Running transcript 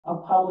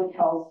of Public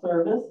Health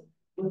Service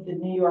with the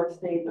New York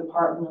State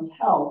Department of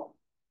Health,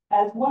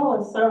 as well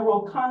as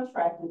several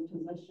contracted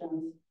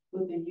positions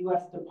with the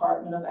U.S.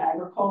 Department of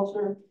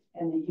Agriculture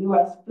and the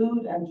U.S.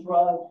 Food and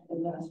Drug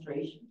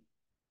Administration.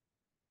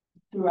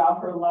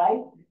 Throughout her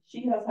life,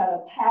 she has had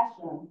a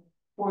passion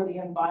for the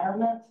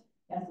environment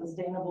and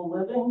sustainable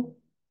living,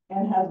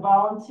 and has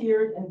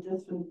volunteered in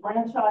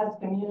disenfranchised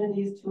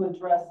communities to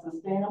address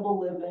sustainable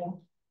living,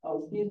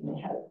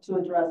 to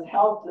address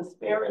health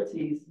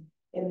disparities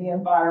in the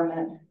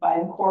environment by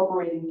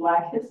incorporating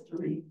Black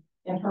history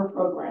in her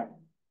program.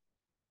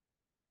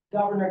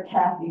 Governor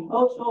Kathy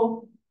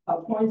Hochul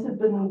appointed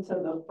Benita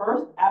the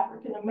first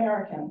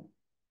African-American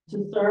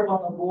to serve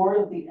on the board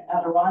of the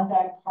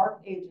Adirondack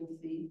Park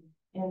Agency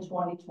in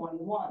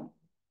 2021.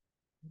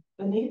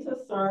 Benita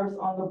serves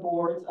on the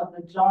boards of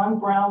the John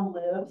Brown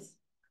Lives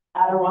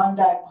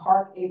Adirondack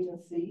Park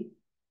Agency,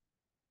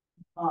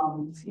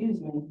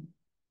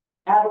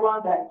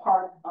 Adirondack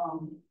Park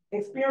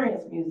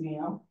Experience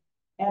Museum,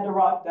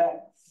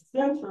 Adirondack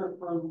Center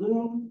for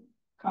Loon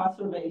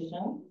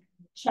Conservation,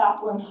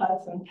 Chaplain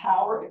Hudson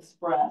Power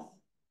Express,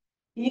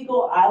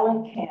 Eagle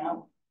Island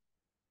Camp,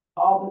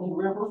 Albany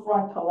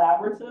Riverfront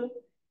Collaborative,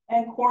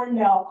 and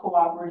Cornell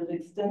Cooperative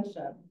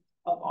Extension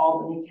of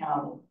Albany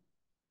County.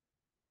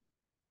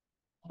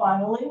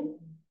 Finally,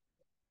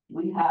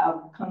 we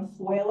have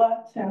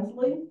Consuela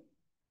Tinsley,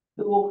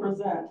 who will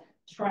present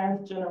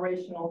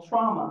Transgenerational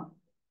Trauma,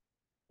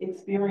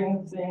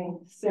 Experiencing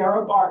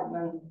Sarah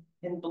Bartman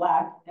in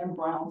Black and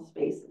Brown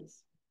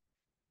Spaces.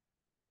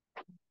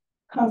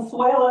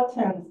 Consuela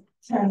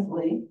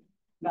Tinsley,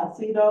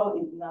 nacido,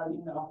 now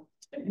you know,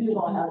 you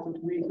don't have to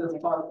read this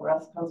part for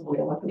us,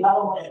 Consuela, because I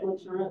don't want to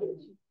switch your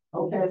image.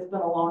 Okay, it's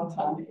been a long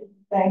time.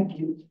 Thank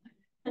you.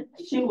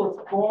 She was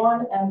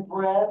born and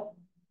bred.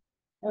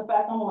 In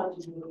fact, I'm gonna let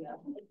you do it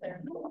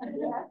again.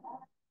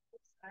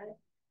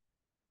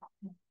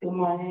 Good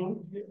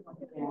morning.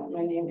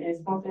 My name is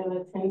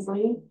Consuela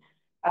Tinsley.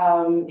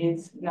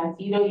 It's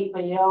nacido y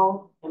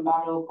criado en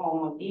barrio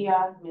como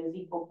día,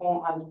 Mexico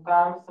con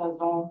azúcar,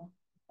 sazón,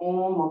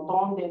 un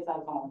montón de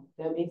sazón.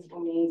 That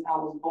basically means I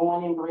was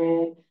born and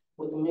bred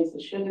with a mix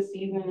of sugar,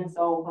 seasoning, and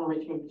salt from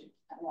Richmond.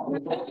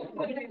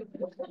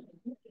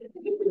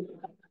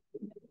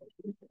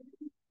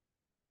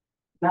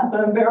 Not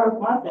to embarrass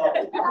myself.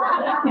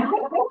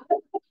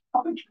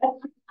 Okay.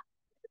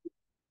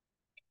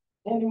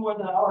 Any more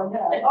than I already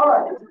have. All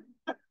right.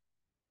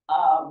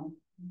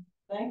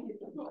 Thank you.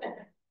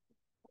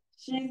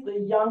 She's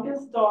the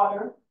youngest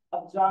daughter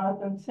of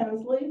Jonathan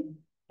Tinsley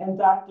and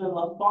Dr.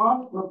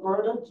 LaFont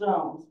Roberta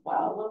Jones.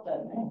 Wow, I love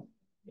that name.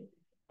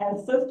 And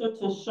sister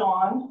to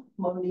Sean,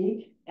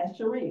 Monique, and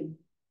Sharif.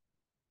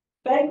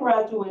 Faye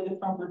graduated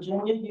from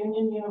Virginia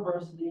Union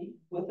University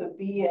with a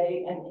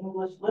BA in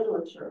English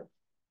Literature.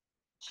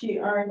 She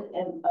earned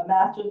a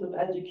Master's of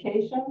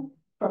Education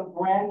from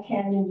Grand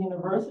Canyon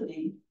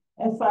University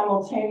and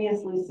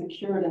simultaneously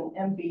secured an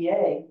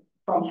MBA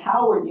from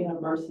Howard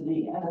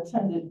University and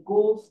attended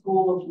Gould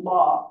School of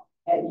Law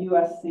at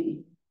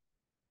USC.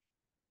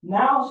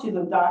 Now she's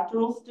a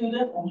doctoral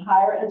student in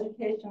higher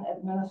education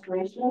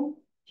administration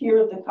here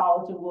at the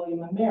College of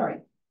William &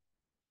 Mary.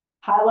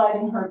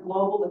 Highlighting her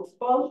global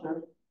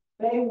exposure,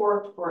 Faye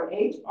worked for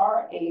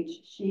HRH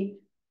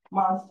Sheikh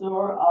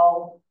Mansour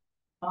Al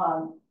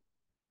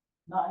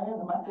Nahyan,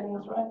 am I saying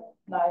this right?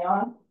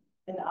 Nahyan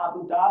in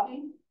Abu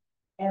Dhabi,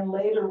 and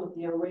later with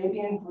the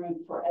Arabian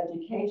Group for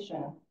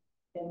Education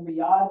in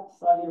Riyadh,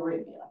 Saudi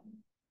Arabia.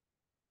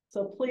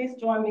 So please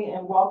join me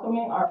in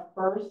welcoming our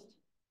first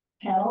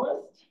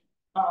panelist,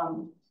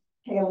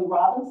 Halee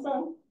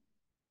Robinson.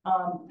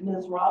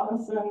 Ms.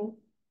 Robinson,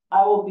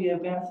 I will be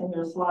advancing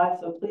your slides,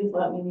 so please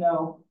let me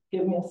know,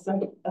 give me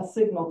a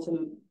signal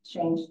to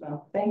change them.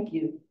 Thank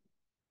you.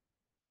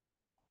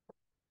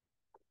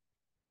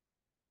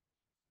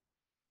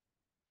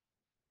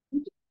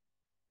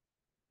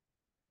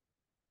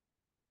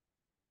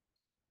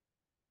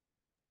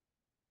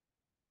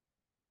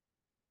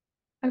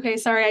 Okay,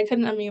 sorry, I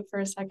couldn't unmute for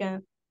a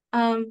second.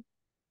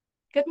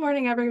 Good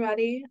morning,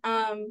 everybody.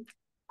 I'm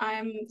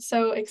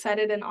so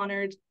excited and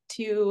honored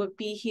to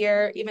be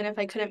here, even if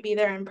I couldn't be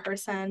there in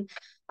person,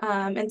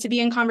 and to be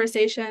in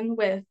conversation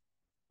with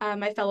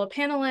my fellow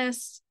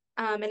panelists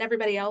and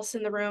everybody else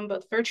in the room,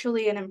 both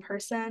virtually and in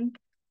person.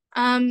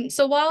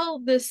 So while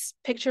this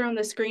picture on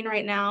the screen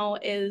right now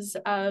is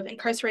of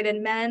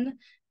incarcerated men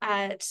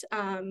at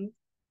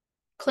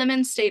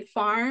Clemens State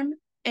Farm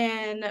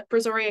in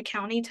Brazoria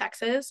County,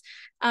 Texas,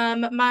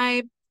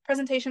 my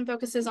presentation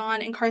focuses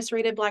on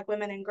incarcerated Black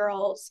women and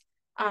girls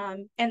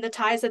and the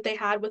ties that they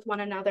had with one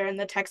another in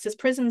the Texas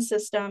prison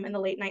system in the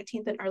late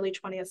 19th and early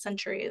 20th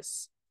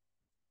centuries.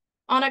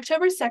 On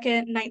October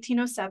 2nd,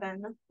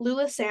 1907,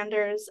 Lula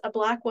Sanders, a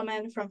Black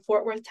woman from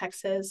Fort Worth,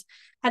 Texas,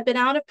 had been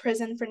out of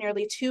prison for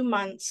nearly 2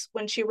 months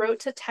when she wrote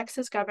to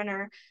Texas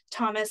Governor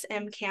Thomas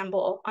M.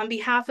 Campbell on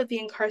behalf of the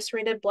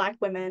incarcerated Black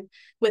women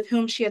with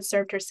whom she had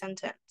served her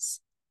sentence.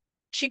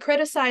 She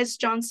criticized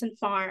Johnson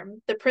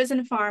Farm, the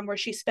prison farm where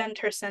she spent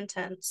her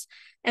sentence,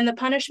 and the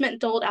punishment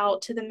doled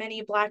out to the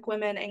many Black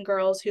women and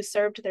girls who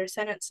served their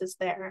sentences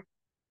there.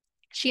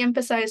 She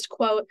emphasized,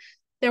 quote,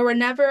 "There were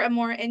never a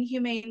more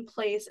inhumane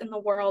place in the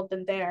world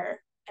than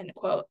there," end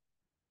quote.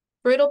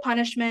 Brutal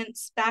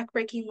punishments,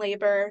 backbreaking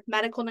labor,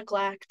 medical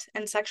neglect,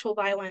 and sexual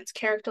violence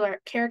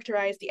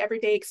characterize the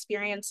everyday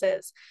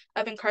experiences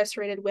of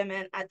incarcerated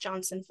women at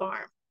Johnson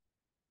Farm.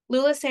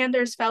 Lula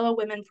Sanders' fellow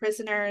women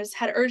prisoners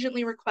had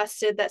urgently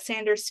requested that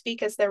Sanders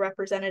speak as their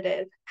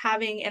representative,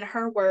 having, in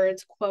her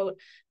words, quote,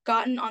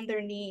 "gotten on their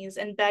knees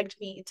and begged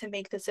me to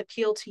make this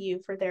appeal to you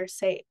for their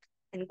sake,"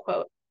 end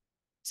quote.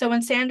 So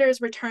when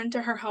Sanders returned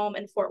to her home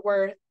in Fort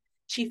Worth,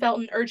 she felt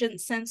an urgent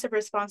sense of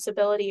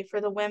responsibility for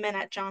the women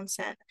at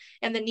Johnson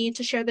and the need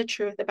to share the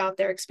truth about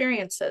their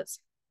experiences.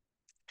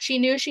 She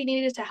knew she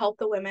needed to help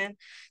the women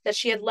that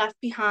she had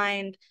left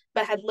behind,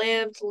 but had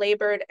lived,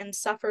 labored, and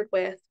suffered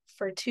with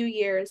for 2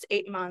 years,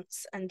 8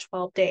 months, and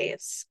 12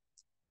 days.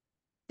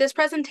 This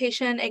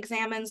presentation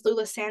examines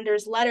Lula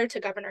Sanders' letter to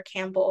Governor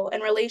Campbell in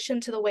relation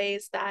to the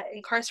ways that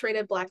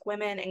incarcerated Black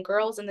women and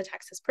girls in the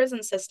Texas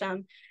prison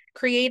system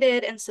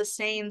created and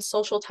sustained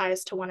social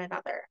ties to one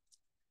another.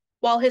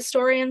 While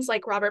historians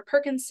like Robert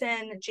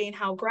Perkinson, Jane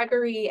Howe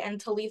Gregory,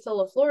 and Talitha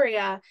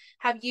LaFloria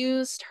have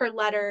used her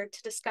letter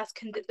to discuss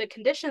the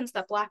conditions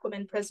that Black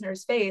women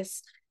prisoners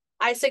face,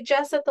 I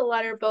suggest that the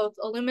letter both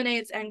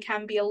illuminates and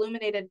can be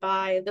illuminated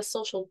by their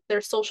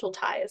social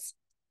ties.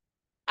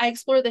 I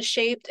explore the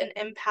shape and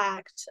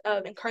impact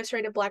of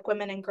incarcerated Black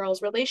women and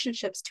girls'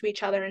 relationships to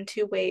each other in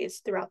 2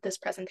 ways throughout this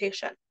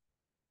presentation.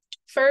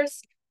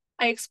 First,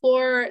 I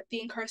explore the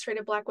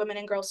incarcerated Black women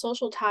and girls'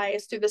 social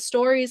ties through the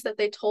stories that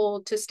they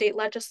told to state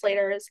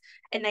legislators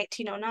in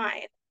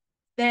 1909.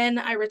 Then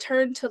I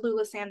return to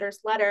Lula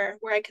Sanders' letter,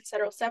 where I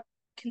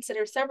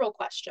consider several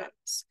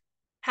questions.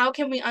 How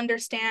can we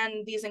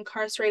understand these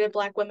incarcerated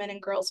Black women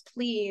and girls'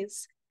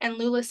 pleas and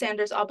Lula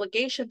Sanders'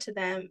 obligation to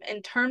them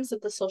in terms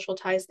of the social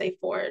ties they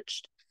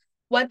forged?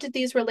 What did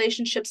these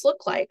relationships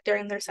look like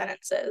during their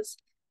sentences?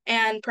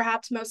 And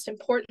perhaps most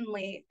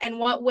importantly, in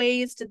what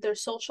ways did their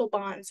social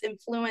bonds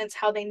influence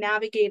how they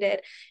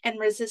navigated and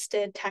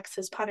resisted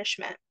Texas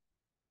punishment?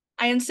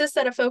 I insist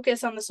that a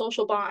focus on the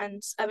social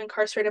bonds of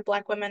incarcerated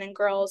Black women and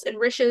girls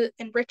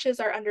enriches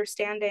our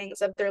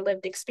understandings of their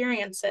lived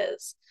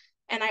experiences.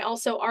 And I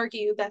also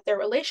argue that their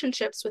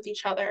relationships with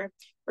each other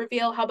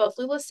reveal how both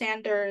Lula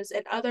Sanders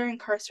and other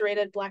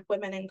incarcerated Black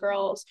women and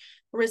girls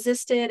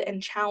resisted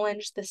and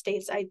challenged the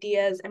state's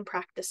ideas and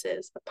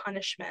practices of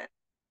punishment.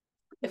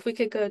 If we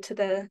could go to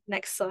the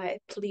next slide,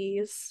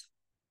 please.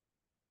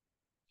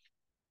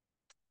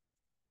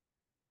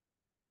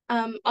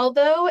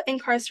 Although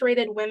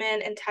incarcerated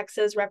women in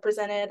Texas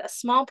represented a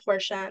small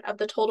portion of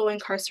the total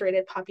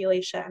incarcerated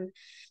population,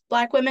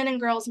 Black women and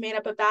girls made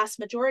up a vast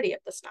majority of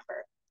this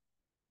number.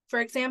 For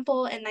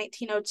example, in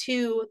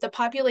 1902, the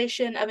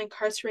population of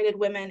incarcerated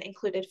women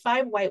included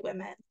 5 white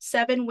women,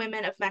 7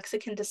 women of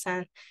Mexican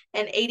descent,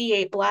 and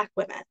 88 Black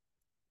women.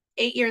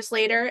 8 years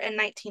later, in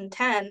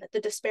 1910, the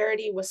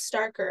disparity was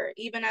starker,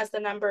 even as the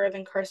number of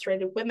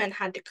incarcerated women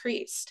had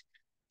decreased.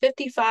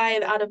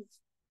 55 out of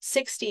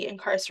 60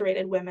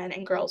 incarcerated women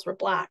and girls were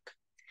Black.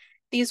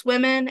 These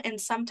women, and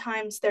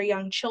sometimes their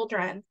young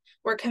children,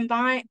 were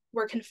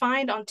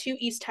confined on 2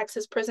 East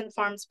Texas prison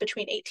farms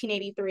between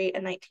 1883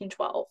 and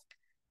 1912.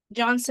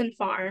 Johnson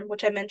Farm,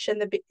 which I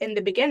mentioned in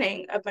the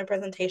beginning of my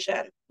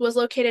presentation, was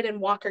located in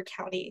Walker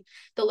County,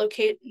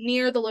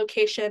 near the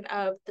location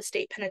of the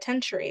state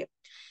penitentiary,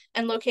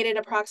 and located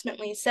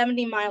approximately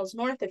 70 miles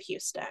north of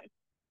Houston.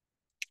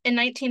 In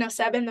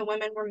 1907, the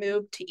women were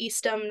moved to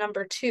Eastham No.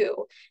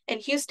 2 in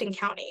Houston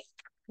County,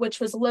 which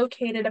was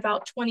located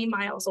about 20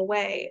 miles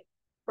away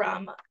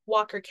from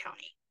Walker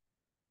County.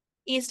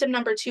 Eastham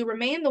No. 2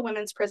 remained the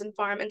women's prison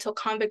farm until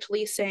convict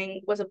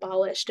leasing was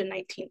abolished in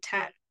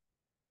 1910.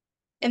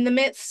 In the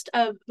midst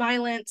of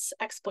violence,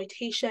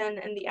 exploitation,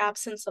 and the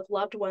absence of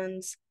loved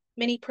ones,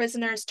 many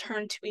prisoners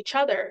turned to each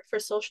other for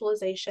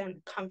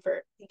socialization,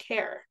 comfort, and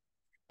care.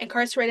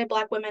 Incarcerated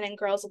Black women and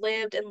girls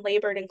lived and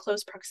labored in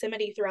close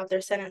proximity throughout their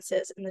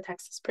sentences in the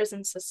Texas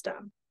prison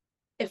system.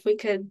 If we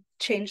could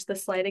change the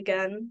slide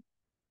again.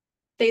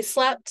 They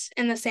slept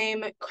in the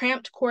same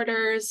cramped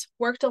quarters,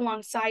 worked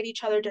alongside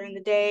each other during the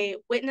day,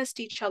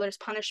 witnessed each other's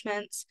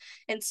punishments,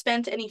 and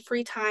spent any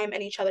free time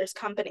in each other's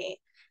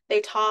company. They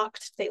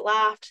talked, they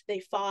laughed, they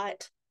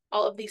fought,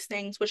 all of these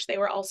things which they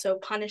were also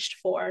punished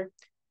for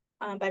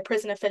by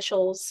prison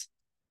officials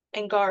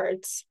and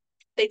guards.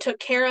 They took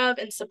care of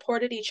and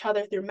supported each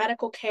other through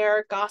medical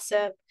care,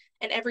 gossip,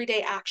 and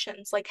everyday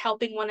actions like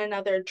helping one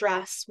another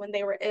dress when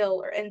they were ill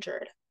or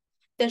injured.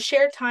 The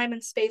shared time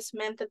and space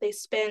meant that they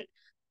spent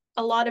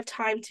a lot of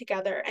time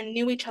together and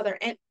knew each other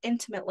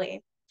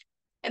intimately.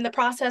 In the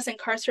process,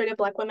 incarcerated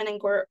Black women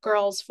and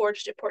girls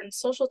forged important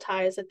social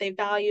ties that they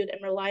valued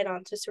and relied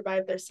on to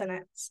survive their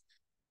sentence.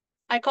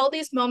 I call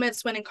these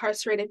moments when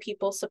incarcerated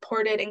people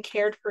supported and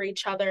cared for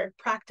each other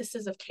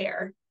practices of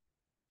care.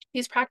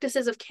 These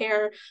practices of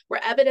care were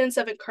evidence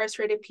of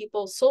incarcerated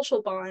people's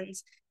social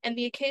bonds and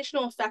the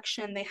occasional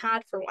affection they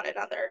had for one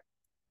another.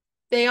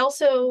 They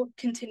also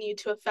continued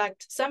to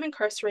affect some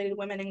incarcerated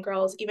women and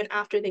girls even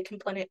after they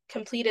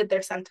completed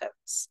their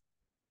sentence.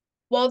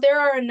 While there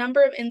are a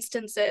number of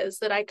instances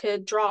that I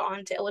could draw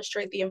on to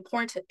illustrate the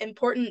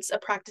importance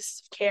of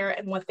practices of care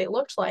and what they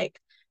looked like,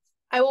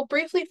 I will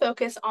briefly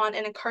focus on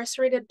an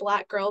incarcerated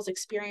Black girl's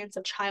experience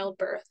of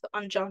childbirth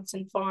on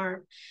Johnson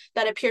Farm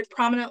that appeared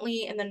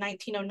prominently in the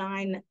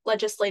 1909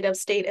 legislative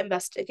state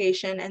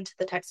investigation into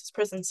the Texas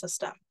prison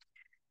system.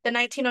 The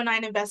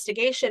 1909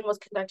 investigation was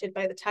conducted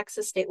by the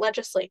Texas state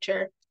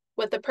legislature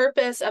with the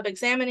purpose of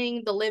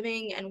examining the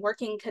living and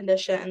working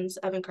conditions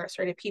of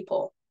incarcerated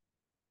people.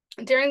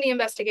 During the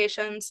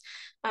investigations,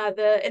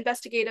 the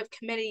investigative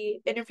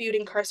committee interviewed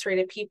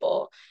incarcerated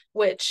people,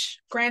 which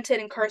granted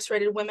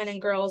incarcerated women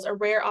and girls a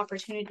rare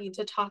opportunity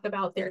to talk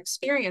about their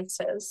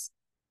experiences.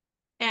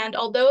 And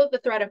although the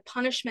threat of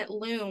punishment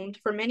loomed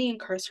for many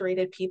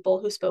incarcerated people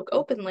who spoke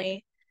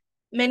openly,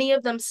 many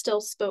of them still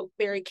spoke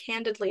very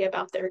candidly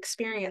about their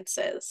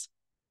experiences.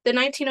 The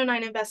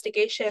 1909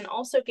 investigation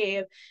also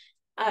gave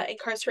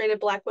incarcerated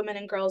Black women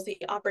and girls the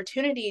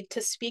opportunity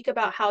to speak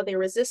about how they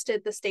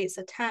resisted the state's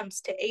attempts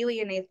to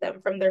alienate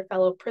them from their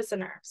fellow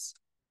prisoners.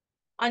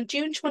 On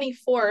June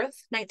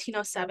 24th,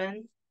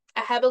 1907, a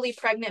heavily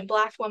pregnant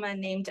Black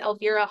woman named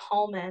Elvira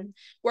Hallman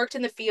worked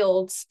in the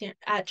fields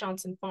at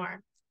Johnson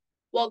Farm.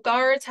 While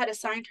guards had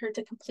assigned her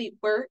to complete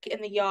work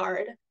in the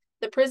yard,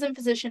 the prison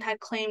physician had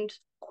claimed,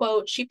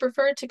 quote, she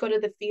preferred to go to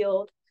the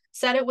field,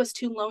 said it was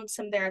too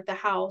lonesome there at the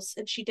house,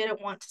 and she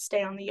didn't want to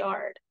stay on the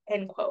yard,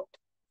 end quote.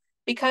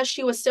 Because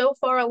she was so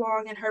far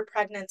along in her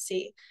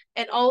pregnancy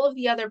and all of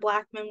the other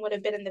Black men would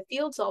have been in the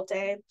fields all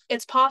day,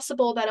 it's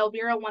possible that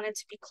Elvira wanted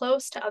to be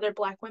close to other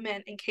Black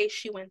women in case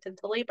she went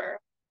into labor.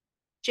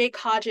 Jake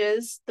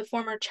Hodges, the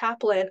former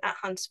chaplain at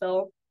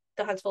Huntsville,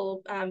 the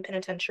Huntsville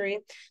Penitentiary,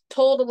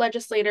 told the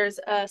legislators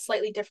a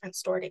slightly different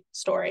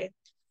story.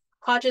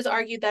 Hodges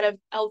argued that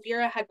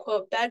Elvira had,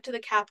 quote, begged the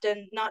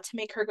captain not to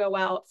make her go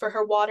out, for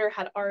her water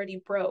had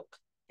already broke,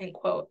 end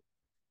quote.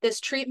 This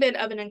treatment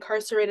of an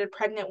incarcerated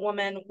pregnant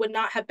woman would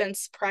not have been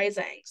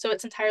surprising, so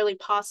it's entirely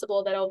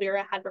possible that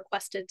Elvira had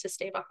requested to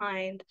stay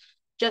behind,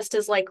 just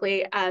as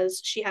likely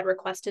as she had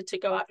requested to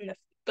go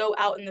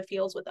out in the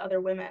fields with other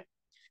women.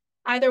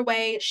 Either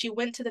way, she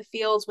went to the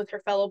fields with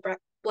her fellow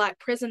Black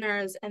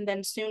prisoners and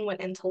then soon went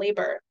into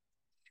labor.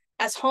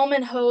 As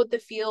Hallman hoed the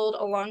field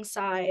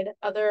alongside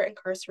other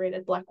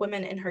incarcerated Black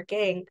women in her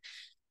gang,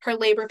 her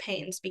labor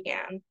pains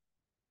began.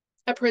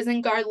 A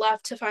prison guard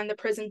left to find the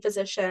prison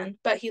physician,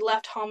 but he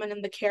left Hallman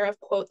in the care of,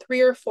 quote, 3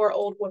 or 4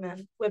 old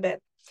women,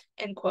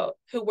 end quote,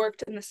 who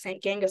worked in the same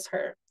gang as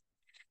her.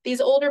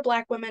 These older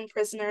Black women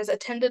prisoners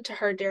attended to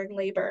her during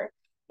labor,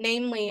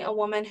 namely a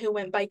woman who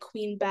went by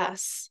Queen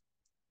Bess.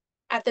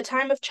 At the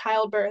time of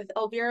childbirth,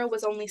 Elvira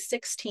was only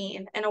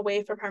 16 and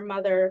away from her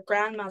mother,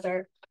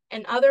 grandmother,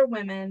 and other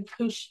women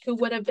who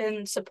would have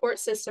been support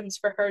systems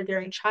for her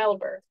during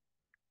childbirth.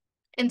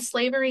 In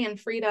slavery and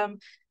freedom,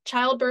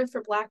 childbirth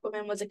for Black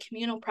women was a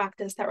communal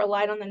practice that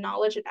relied on the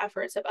knowledge and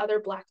efforts of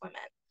other Black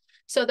women.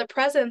 So the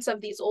presence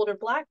of these older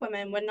Black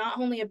women would not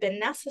only have been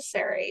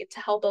necessary to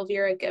help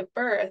Elvira give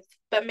birth,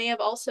 but may have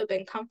also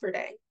been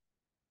comforting.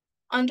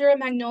 Under a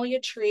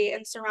magnolia tree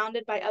and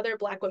surrounded by other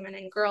Black women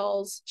and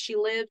girls she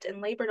lived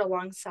and labored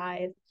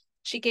alongside,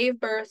 she gave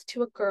birth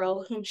to a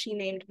girl whom she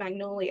named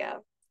Magnolia.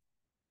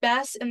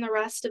 Bess and the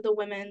rest of the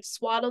women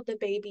swaddled the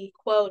baby,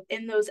 quote,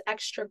 in those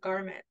extra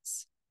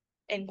garments,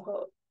 end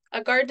quote.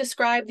 A guard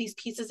described these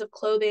pieces of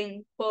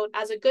clothing, quote,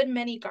 as a good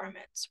many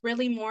garments,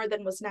 really more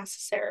than was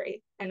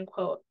necessary, end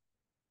quote.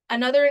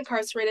 Another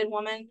incarcerated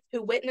woman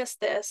who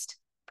witnessed this,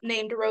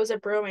 named Rosa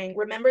Brewing,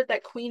 remembered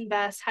that Queen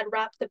Bess had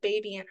wrapped the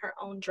baby in her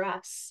own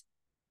dress.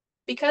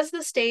 Because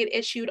the state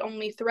issued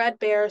only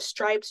threadbare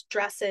striped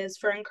dresses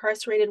for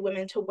incarcerated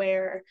women to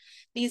wear,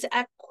 these,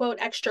 quote,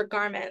 extra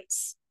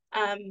garments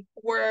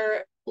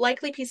were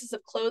likely pieces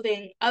of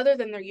clothing other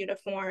than their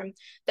uniform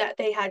that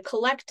they had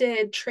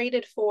collected,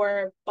 traded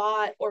for,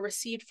 bought, or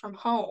received from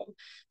home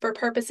for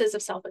purposes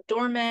of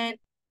self-adornment,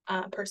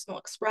 personal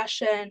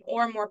expression,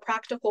 or more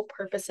practical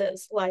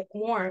purposes like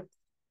warmth.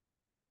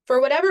 For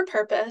whatever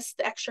purpose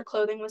the extra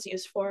clothing was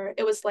used for,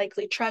 it was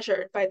likely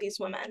treasured by these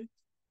women.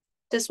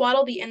 To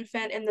swaddle the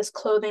infant in this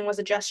clothing was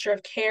a gesture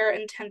of care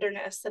and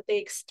tenderness that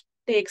they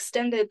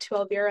extended to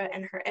Elvira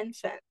and her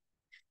infant.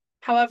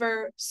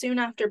 However, soon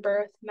after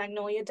birth,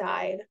 Magnolia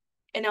died,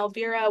 and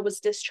Elvira was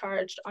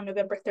discharged on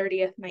November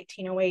 30th,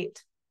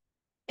 1908.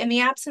 In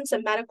the absence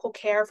of medical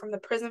care from the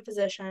prison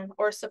physician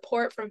or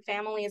support from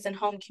families and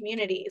home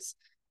communities,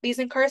 these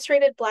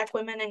incarcerated Black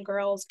women and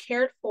girls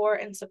cared for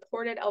and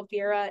supported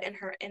Elvira and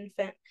her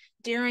infant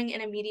during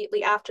and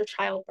immediately after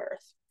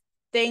childbirth.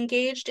 They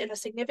engaged in a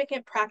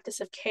significant practice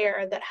of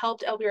care that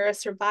helped Elvira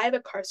survive a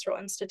carceral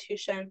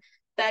institution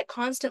that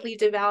constantly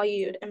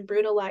devalued and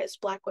brutalized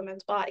Black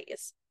women's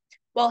bodies.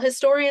 While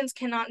historians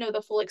cannot know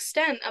the full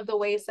extent of the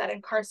ways that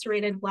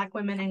incarcerated Black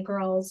women and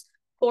girls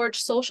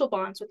forged social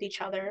bonds with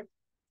each other,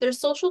 Their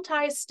social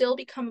ties still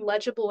become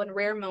legible in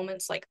rare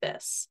moments like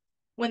this,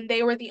 when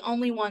they were the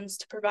only ones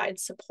to provide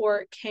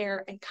support,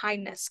 care, and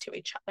kindness to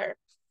each other.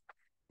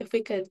 If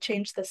we could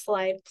change the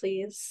slide,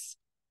 please.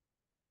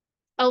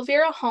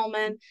 Elvira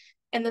Hallman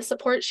and the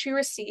support she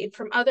received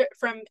from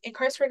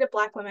incarcerated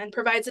Black women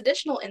provides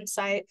additional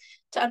insight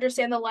to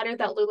understand the letter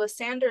that Lula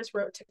Sanders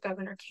wrote to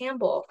Governor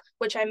Campbell,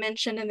 which I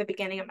mentioned in the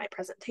beginning of my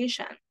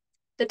presentation.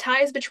 The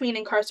ties between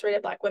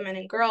incarcerated Black women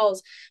and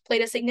girls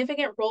played a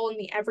significant role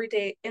in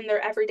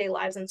their everyday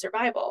lives and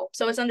survival.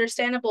 So it's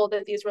understandable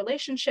that these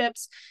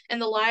relationships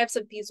and the lives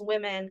of these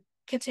women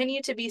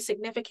continue to be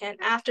significant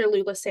after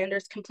Lula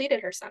Sanders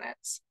completed her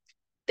sentence.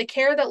 The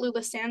care that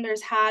Lula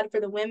Sanders had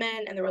for the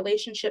women and the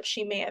relationships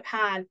she may have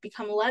had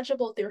become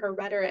legible through her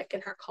rhetoric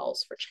and her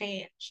calls for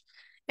change.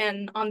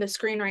 And on the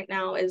screen right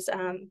now is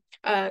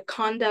a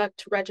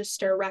conduct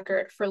register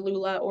record for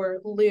Lula, or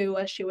Lou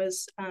as she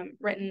was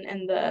written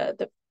in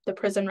the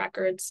prison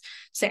records,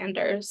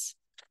 Sanders.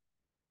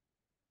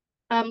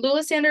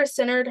 Lula Sanders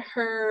centered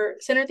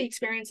the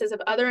experiences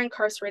of other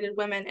incarcerated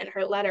women in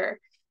her letter.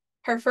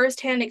 Her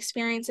firsthand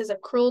experiences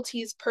of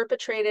cruelties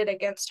perpetrated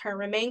against her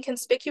remain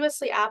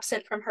conspicuously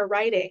absent from her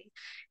writing,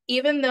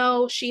 even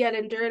though she had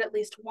endured at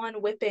least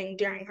one whipping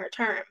during her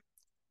term.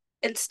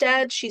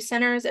 Instead, she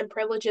centers and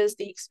privileges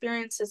the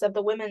experiences of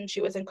the women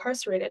she was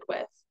incarcerated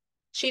with.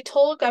 She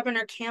told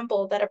Governor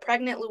Campbell that a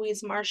pregnant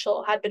Louise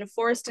Marshall had been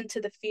forced into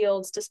the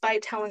fields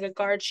despite telling a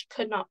guard she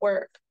could not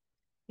work.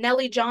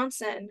 Nellie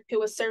Johnson, who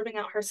was serving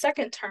out her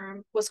second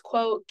term, was,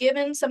 quote,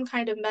 given some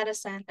kind of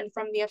medicine and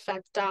from the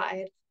effect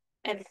died,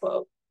 end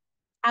quote.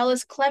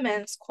 Alice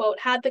Clemens,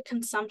 quote, had the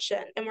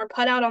consumption and were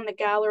put out on the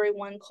gallery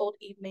one cold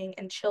evening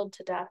and chilled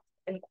to death,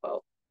 end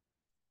quote.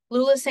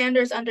 Lula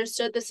Sanders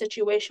understood the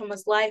situation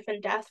was life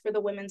and death for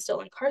the women still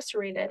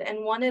incarcerated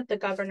and wanted the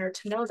governor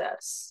to know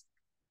this.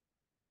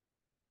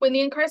 When the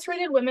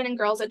incarcerated women and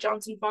girls at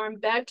Johnson Farm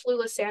begged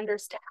Lula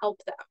Sanders to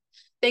help them,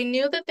 they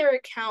knew that their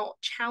account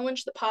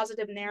challenged the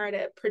positive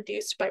narrative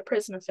produced by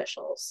prison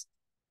officials.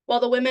 While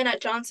the women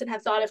at Johnson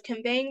had thought of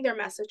conveying their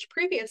message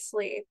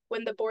previously,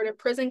 when the Board of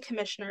Prison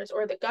Commissioners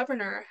or the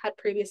governor had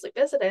previously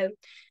visited,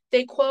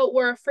 they, quote,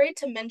 were afraid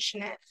to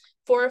mention it,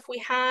 for if we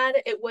had,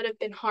 it would have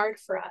been hard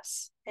for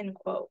us, end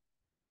quote.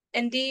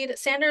 Indeed,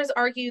 Sanders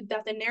argued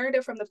that the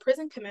narrative from the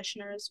prison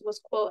commissioners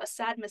was, quote, a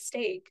sad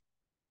mistake,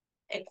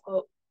 end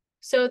quote.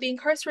 So the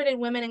incarcerated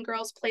women and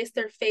girls placed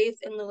their faith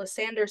in Lula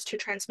Sanders to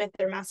transmit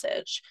their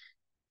message.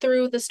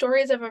 Through the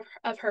stories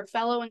of her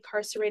fellow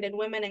incarcerated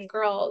women and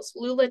girls,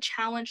 Lula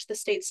challenged the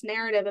state's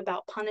narrative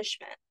about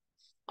punishment.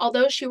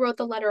 Although she wrote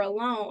the letter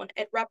alone,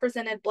 it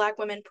represented Black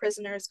women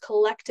prisoners'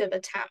 collective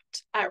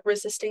attempt at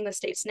resisting the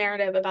state's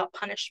narrative about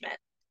punishment.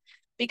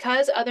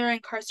 Because other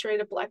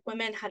incarcerated Black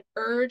women had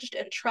urged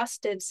and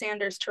trusted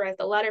Sanders to write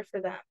the letter for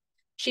them,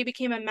 she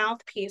became a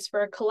mouthpiece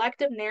for a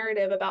collective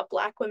narrative about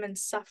Black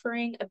women's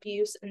suffering,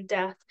 abuse, and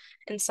death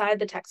inside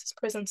the Texas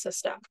prison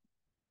system.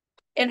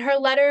 In her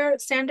letter,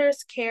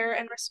 Sanders' care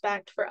and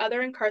respect for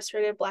other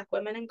incarcerated Black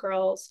women and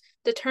girls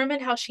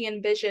determined how she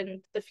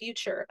envisioned the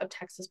future of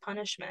Texas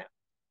punishment.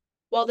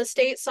 While the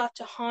state sought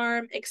to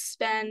harm,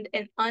 expend,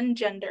 and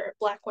ungender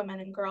Black women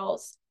and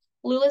girls,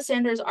 Lula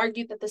Sanders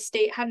argued that the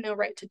state had no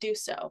right to do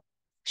so.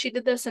 She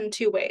did this in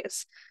two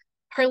ways.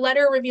 Her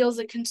letter reveals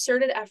a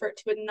concerted effort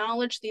to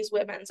acknowledge these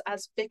women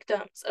as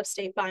victims of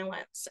state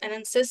violence and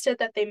insisted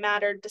that they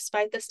mattered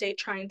despite the state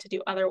trying to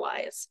do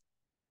otherwise.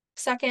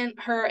 Second,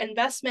 her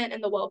investment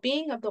in the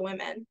well-being of the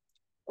women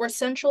were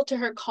central to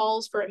her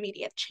calls for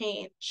immediate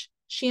change.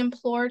 She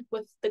implored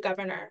with the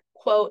governor,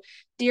 quote,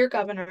 "Dear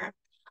Governor,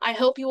 I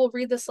hope you will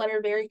read this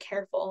letter very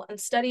careful and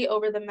study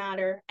over the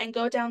matter and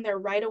go down there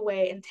right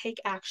away and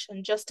take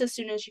action just as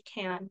soon as you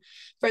can,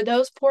 for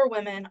those poor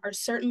women are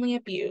certainly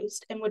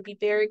abused and would be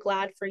very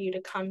glad for you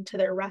to come to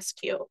their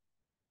rescue,"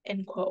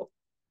 end quote.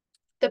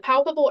 The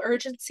palpable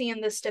urgency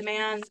in this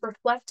demand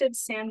reflected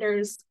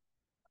Sanders'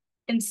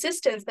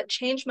 insistence that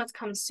change must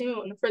come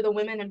soon for the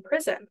women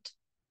imprisoned.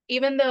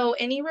 Even though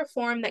any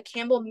reform that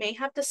Campbell may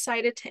have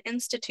decided to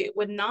institute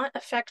would not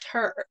affect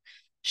her,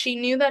 she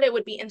knew that it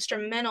would be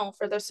instrumental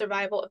for the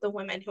survival of the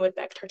women who had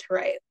begged her to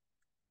write.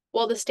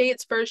 While the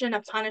state's version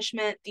of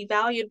punishment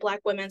devalued Black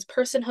women's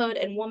personhood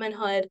and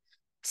womanhood,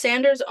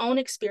 Sanders' own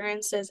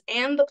experiences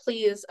and the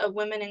pleas of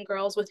women and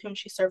girls with whom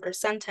she served her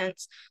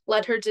sentence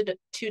led her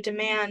to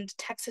demand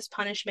Texas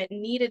punishment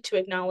needed to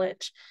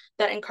acknowledge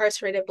that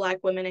incarcerated Black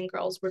women and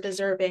girls were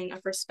deserving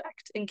of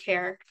respect and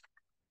care.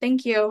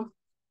 Thank you.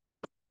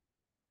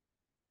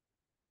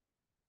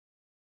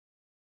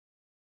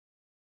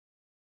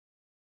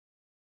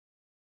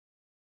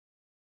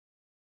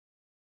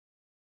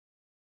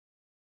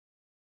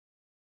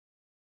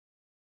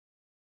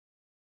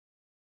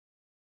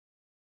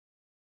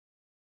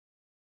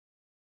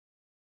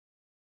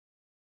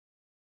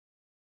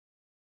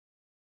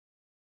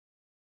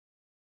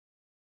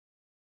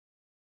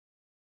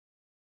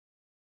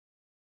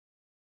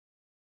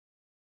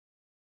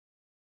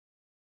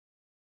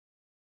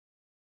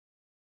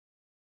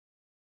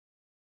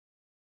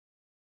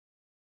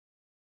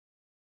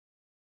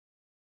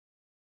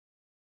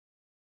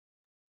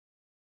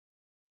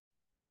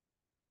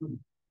 Thank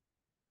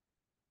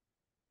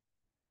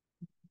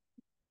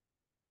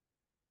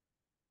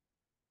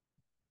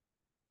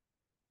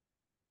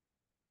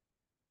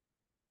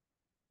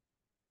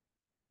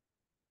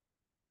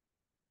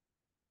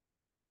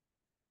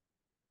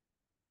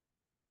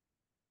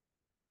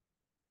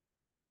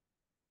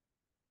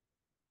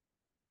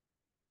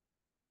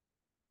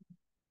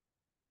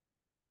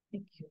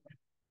you.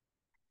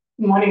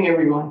 Good morning,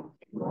 everyone.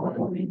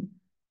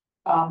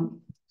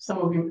 Some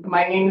of you,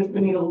 my name is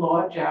Benita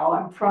Law Jow.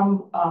 I'm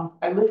from,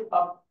 I live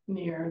up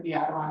near the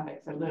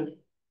Adirondacks. I live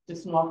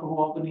just north of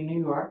Albany,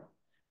 New York.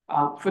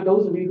 For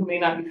those of you who may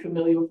not be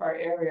familiar with our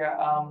area,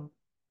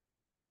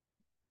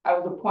 I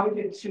was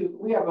appointed to,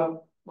 we have a,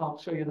 well, I'll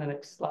show you the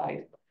next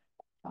slide.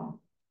 I'd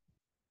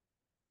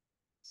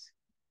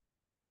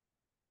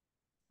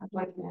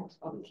like to ask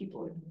on the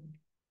keyboard.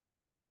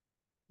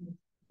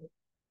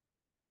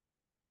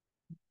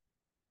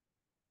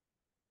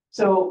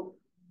 So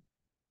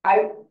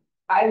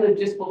I live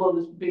just below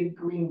this big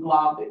green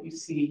blob that you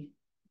see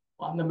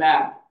on the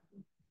map.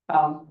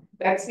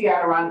 That's the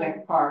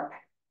Adirondack Park.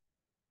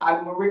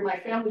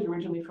 My family's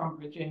originally from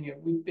Virginia.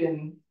 We've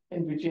been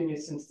in Virginia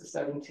since the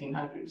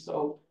 1700s.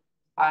 So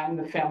I'm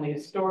the family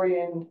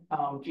historian,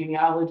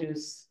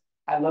 genealogist.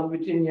 I love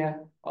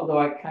Virginia, although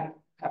I kind of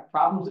have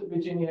problems with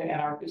Virginia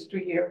and our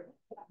history here.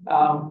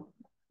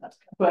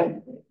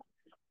 But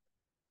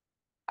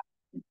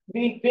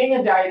being a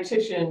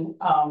dietitian,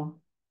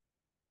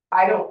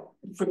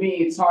 for me,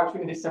 it's hard for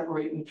me to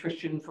separate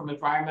nutrition from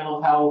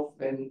environmental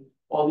health and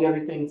all the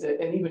other things,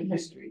 and even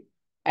history.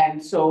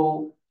 And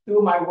so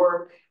through my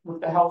work with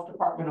the health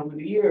department over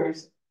the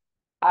years,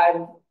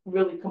 I've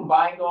really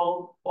combined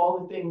all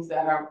the things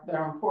that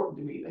are important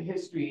to me: the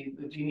history,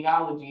 the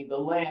genealogy, the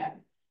land.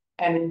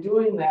 And in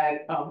doing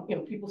that,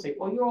 people say,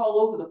 well, you're all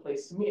over the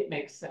place. To me, it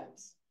makes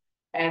sense.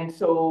 And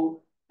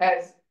so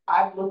as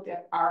I've looked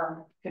at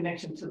our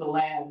connection to the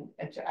land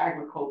and to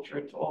agriculture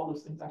and to all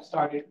those things, I've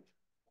started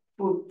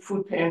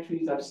food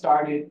pantries, I've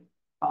started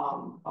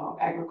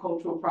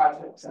agricultural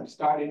projects, I've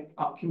started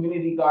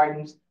community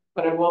gardens,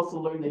 but I've also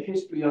learned the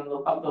history of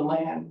the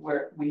land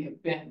where we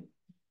have been.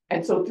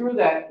 And so through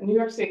that, New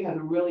York State has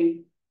a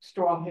really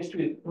strong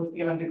history with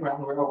the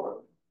Underground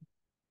Railroad.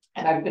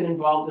 And I've been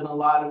involved in a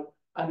lot of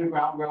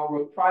Underground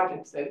Railroad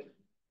projects that,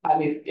 I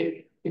mean,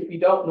 if you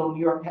don't know,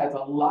 New York has a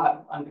lot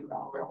of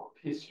Underground Railroad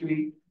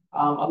history.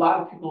 A lot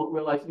of people don't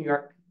realize New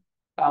York,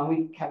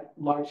 we have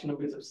large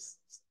numbers of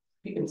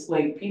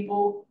enslaved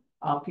people.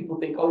 People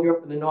think, oh, you're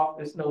up in the North,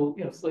 there's no,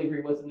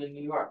 slavery wasn't in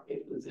New York.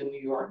 It was in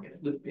New York and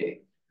it was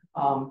big.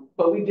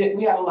 But we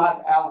had a lot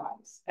of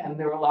allies, and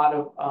there were a lot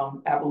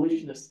of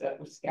abolitionists that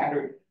were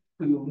scattered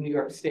through New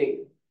York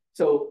State.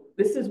 So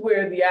this is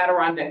where the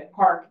Adirondack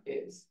Park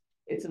is.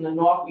 It's in the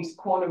northeast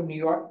corner of New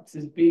York. It's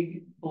this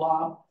big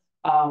blob.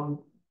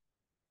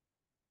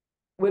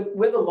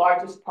 We're the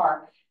largest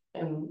park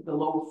in the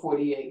lower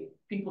 48.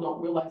 People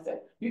don't realize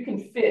that. You can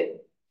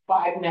fit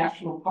 5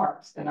 national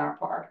parks in our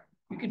park.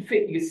 You can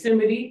fit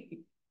Yosemite,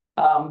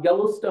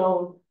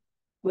 Yellowstone,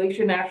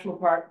 Glacier National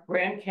Park,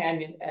 Grand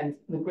Canyon, and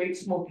the Great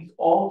Smokies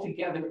all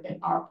together in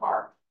our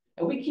park.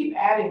 And we keep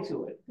adding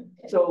to it.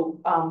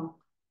 So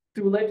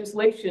through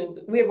legislation,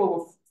 we have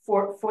over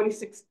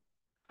 46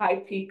 high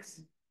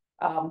peaks.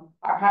 Our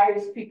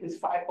highest peak is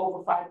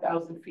over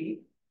 5,000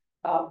 feet.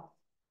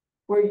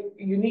 We're a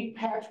unique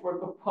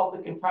patchwork of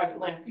public and private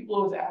land. People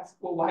always ask,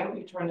 well, why don't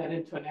we turn that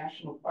into a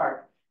national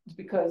park? It's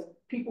because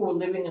people were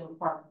living in the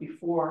park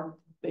before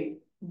it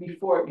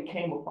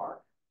became a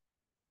park.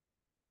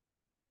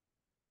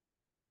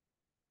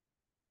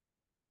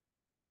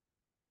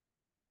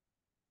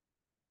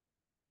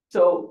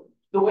 So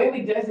the way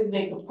we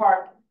designate the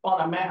park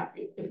on a map,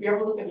 if you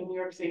ever look at a New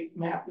York State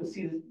map, you'll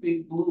see this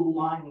big blue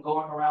line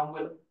going around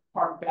where the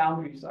park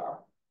boundaries are.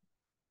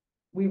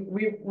 We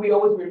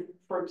always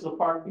refer to the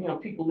park,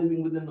 people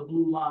living within the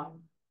blue line.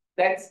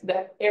 That's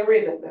that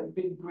area, that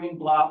big green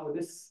blob where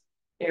this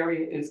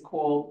area is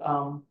called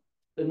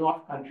the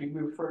North Country.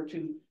 We refer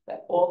to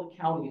that all the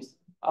counties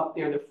up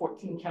there, the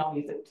 14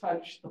 counties that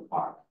touch the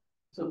park.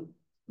 So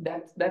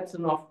that's the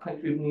North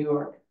Country of New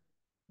York.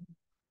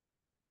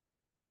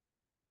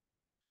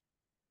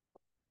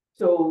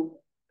 So,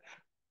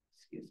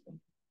 excuse me.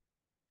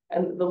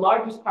 And the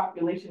largest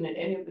population in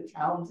any of the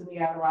towns in the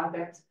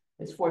Adirondacks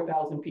is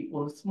 4,000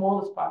 people. And the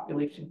smallest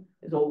population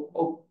is,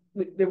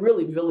 they're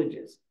really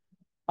villages.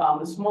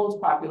 The smallest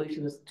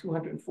population is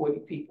 240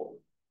 people.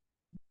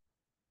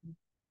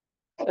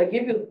 I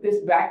give you this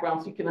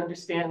background so you can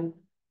understand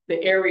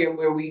the area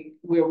where we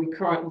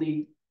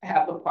currently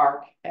have the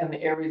park and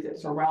the areas that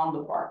surround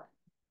the park.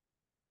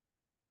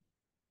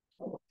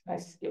 I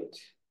skipped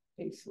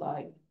a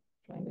slide.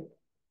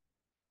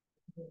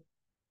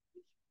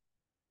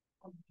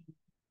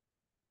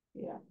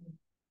 Yeah.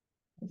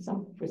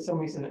 For some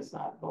reason it's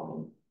not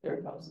going. There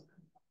it goes.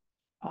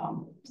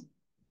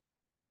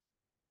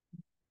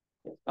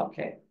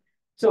 Okay.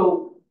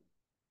 So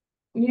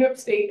New York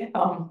State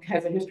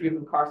has a history of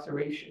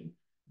incarceration.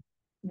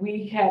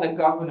 We had a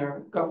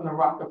Governor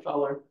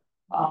Rockefeller,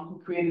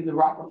 who created the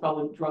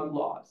Rockefeller drug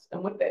laws.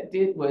 And what that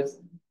did was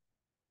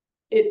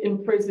it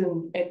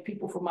imprisoned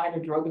people for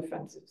minor drug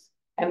offenses.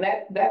 And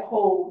that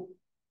whole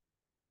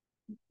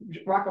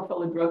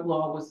Rockefeller drug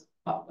law was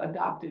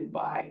adopted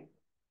by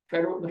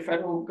the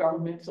federal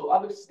government. So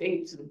other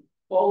states and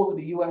all over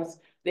the US,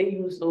 they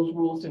use those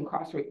rules to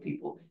incarcerate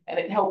people. And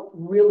it helped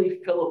really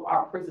fill up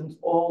our prisons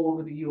all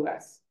over the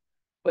US.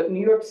 But in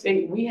New York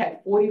State, we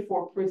had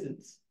 44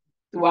 prisons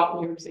throughout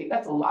New York State.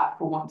 That's a lot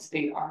for one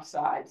state our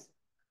size.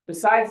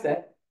 Besides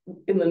that,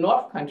 in the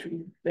North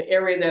Country, the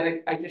area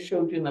that I just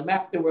showed you in the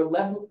map, there were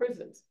 11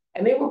 prisons.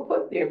 And they were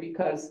put there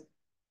because,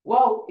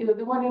 well,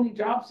 there weren't any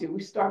jobs here.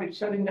 We started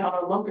shutting down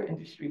our lumber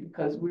industry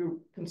because we were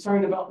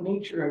concerned about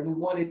nature and we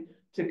wanted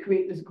to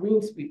create this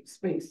green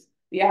space.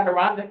 The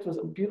Adirondacks was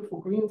a beautiful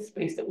green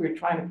space that we were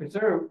trying to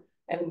preserve,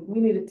 and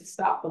we needed to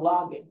stop the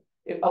logging.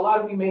 A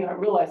lot of you may not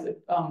realize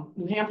that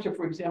New Hampshire,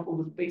 for example,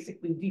 was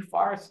basically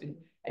deforested,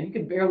 and you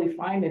could barely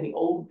find any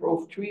old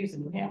growth trees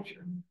in New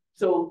Hampshire.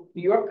 So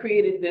New York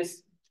created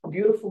this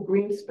beautiful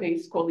green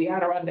space called the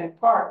Adirondack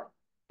Park,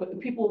 but the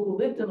people who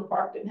lived in the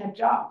park didn't have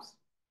jobs.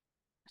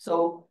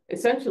 So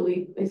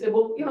essentially, they said,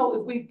 well,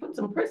 if we put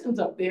some prisons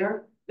up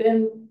there,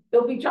 then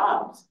there'll be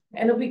jobs,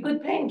 and there'll be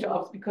good paying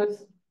jobs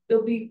because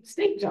there'll be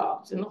state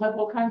jobs and they'll have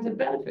all kinds of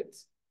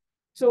benefits.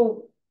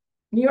 So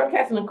New York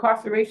has an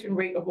incarceration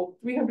rate of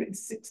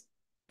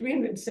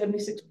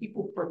 376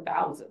 people per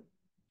 1,000.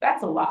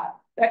 That's a lot.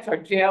 That's our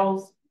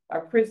jails,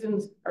 our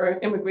prisons, our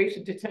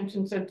immigration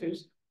detention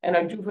centers, and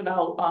our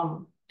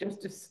juvenile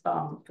justice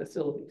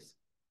facilities.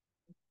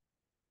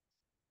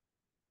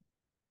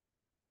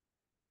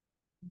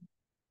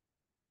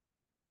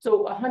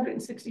 So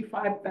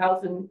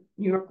 165,000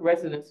 New York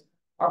residents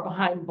are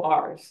behind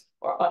bars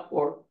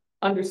or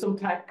under some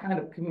kind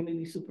of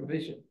community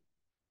supervision.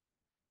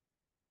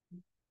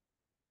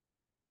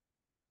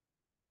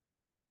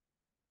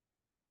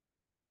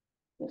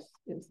 This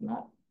is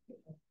not,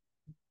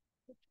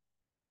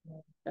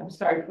 I'm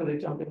sorry for the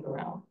jumping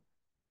around.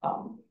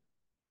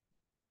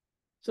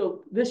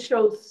 So this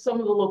shows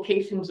some of the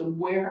locations of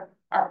where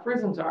our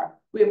prisons are.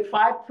 We have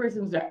 5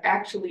 prisons that are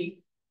actually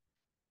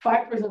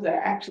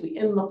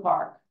in the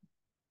park.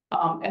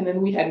 And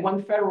then we had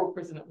 1 federal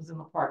prison that was in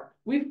the park.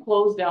 We've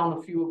closed down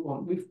a few of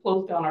them. We've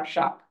closed down our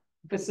shop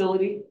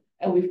facility,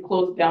 and we've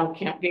closed down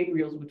Camp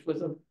Gabriel's, which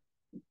was a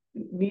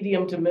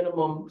medium to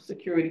minimum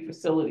security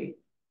facility.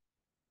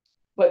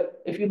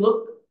 But if you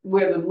look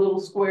where the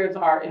little squares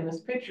are in this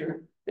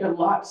picture, there are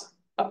lots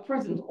of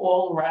prisons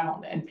all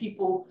around, and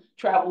people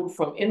traveled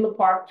from in the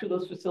park to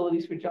those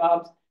facilities for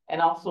jobs,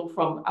 and also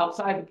from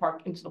outside the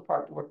park into the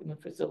park to work in the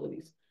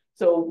facilities.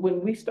 So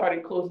when we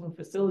started closing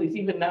facilities,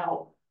 even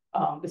now,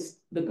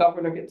 the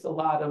governor gets a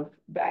lot of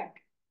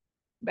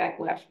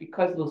backlash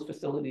because those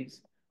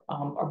facilities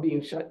are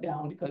being shut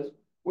down, because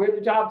where are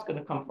the jobs going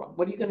to come from?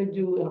 What are you going to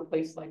do in a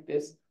place like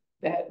this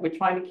that we're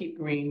trying to keep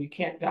green? You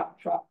can't chop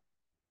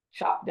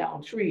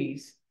down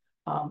trees.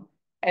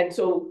 And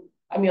so,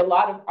 I mean, a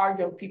lot of our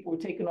young people were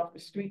taken off the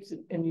streets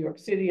in New York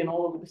City and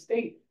all over the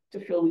state to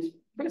fill these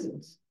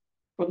prisons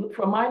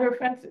for minor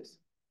offenses.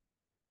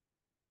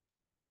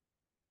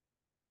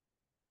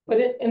 But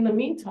in the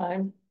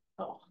meantime,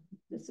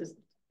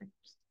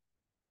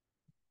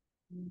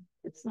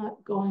 it's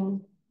not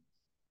going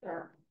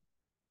there.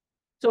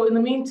 So in the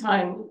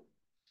meantime,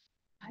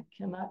 I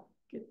cannot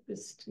get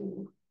this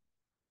to,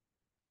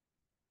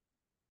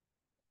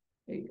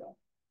 there you go.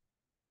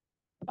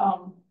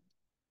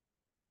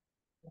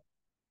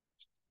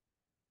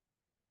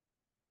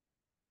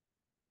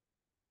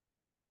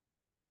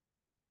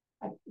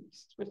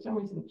 For some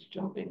reason, it's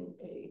jumping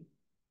a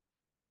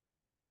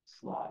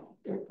slide.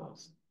 There it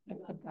goes. I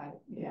got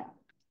it. Yeah.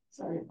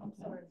 Sorry about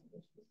that.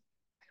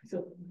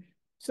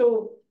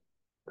 So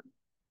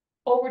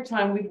over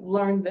time, we've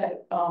learned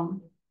that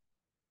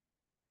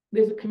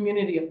there's a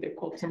community up there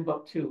called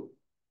Timbuktu.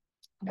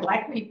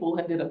 Black people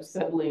ended up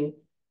settling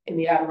in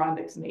the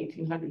Adirondacks in the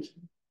 1800s.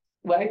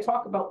 When I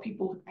talk about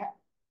people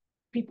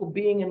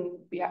being in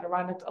the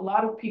Adirondacks, a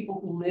lot of people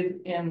who live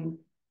in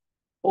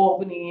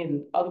Albany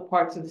and other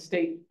parts of the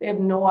state, they have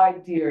no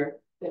idea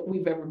that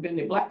we've ever been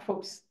there. Black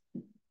folks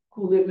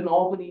who live in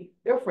Albany,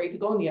 they're afraid to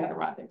go in the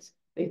Adirondacks.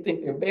 They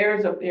think there are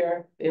bears up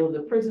there,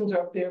 the prisons are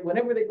up there.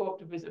 Whenever they go up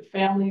to visit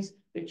families,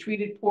 they're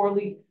treated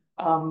poorly.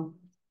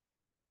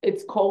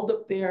 It's cold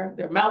up there,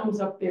 there are mountains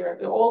up there.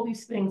 There are all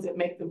these things that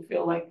make them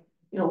feel like,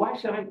 why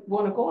should I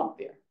want to go up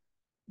there?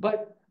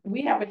 But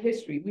we have a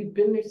history. We've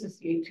been there since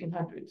the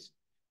 1800s.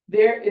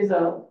 There is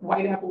a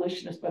white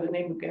abolitionist by the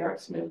name of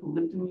Garrett Smith who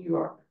lived in New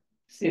York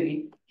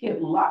City. He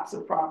had lots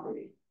of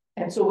property.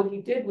 And so what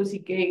he did was he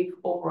gave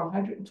over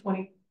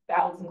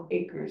 120,000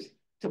 acres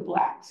to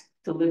Blacks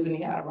to live in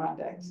the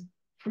Adirondacks,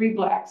 free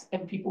Blacks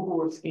and people who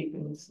were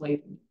escaping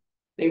enslavement.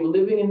 They were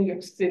living in New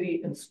York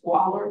City in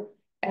squalor.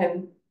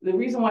 And the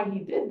reason why he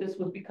did this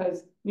was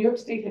because New York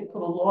State had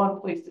put a law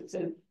in place that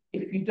said,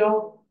 if you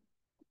don't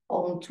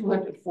own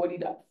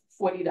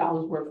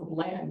 $240 worth of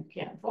land,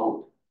 you can't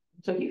vote.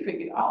 So he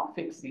figured, I'll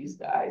fix these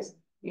guys.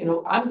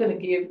 I'm going to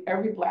give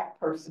every Black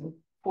person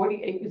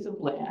 40 acres of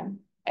land,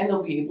 and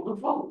they'll be able to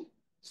vote.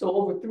 So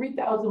over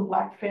 3,000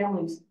 Black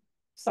families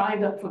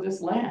signed up for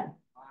this land.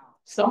 Wow.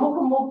 Some of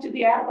them moved to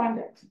the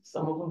Adirondacks,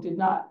 some of them did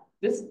not.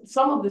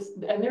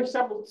 And there's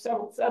several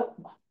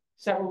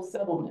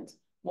settlements.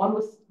 One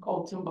was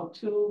called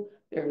Timbuktu.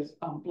 There's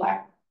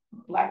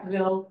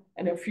Blackville,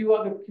 and a few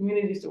other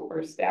communities that were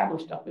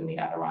established up in the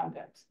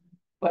Adirondacks.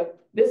 But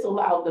this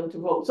allowed them to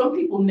vote. Some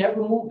people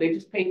never moved, they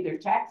just paid their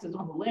taxes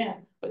on the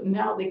land, but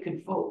now they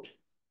could vote.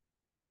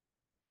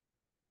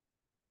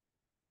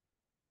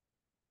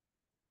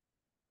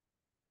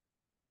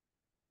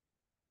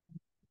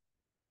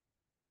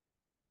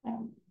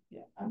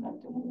 Yeah, I'm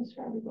not doing this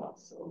very well,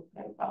 so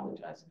I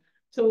apologize.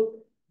 So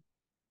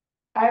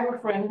I have a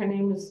friend, her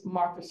name is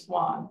Martha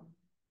Swan,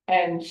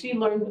 and she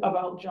learned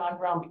about John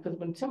Brown because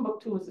when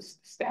Timbuktu was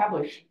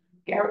established,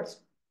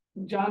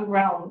 John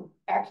Brown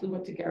actually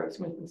went to Garrett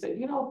Smith and said,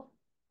 you know,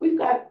 we've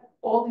got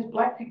all these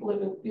Black people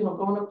that are, you know,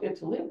 going up there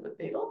to live, but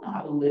they don't know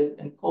how to live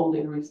in cold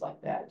areas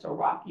like that. It's a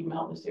rocky,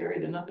 mountainous area.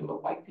 There are nothing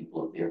but white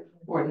people up there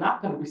who are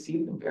not going to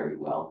receive them very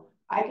well.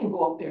 I can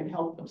go up there and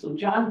help them. So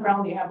John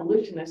Brown, the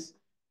abolitionist,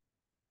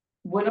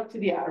 went up to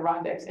the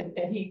Adirondacks, and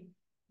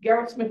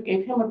Garrett Smith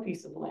gave him a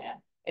piece of land,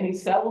 and he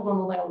settled on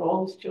the land with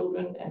all his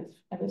children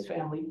and his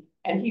family,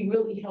 and he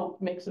really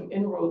helped make some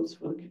inroads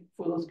for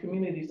those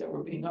communities that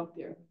were being up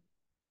there.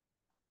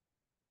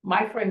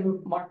 My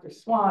friend Martha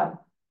Swan,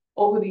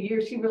 over the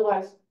years, she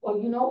realized, well,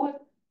 you know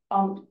what?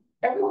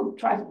 Everyone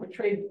tries to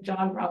portray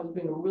John Brown as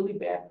being a really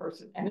bad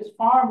person, and his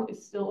farm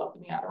is still up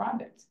in the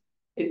Adirondacks.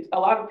 A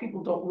lot of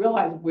people don't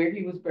realize where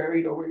he was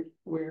buried or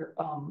where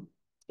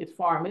his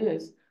farm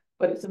is,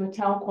 but it's in a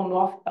town called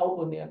North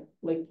Elba near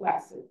Lake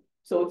Placid.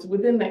 So it's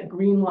within that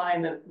green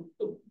line, that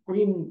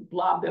green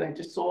blob that I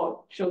just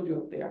showed you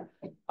up there.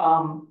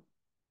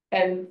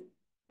 And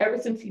ever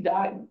since he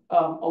died,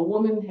 a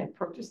woman had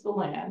purchased the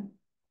land.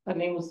 Her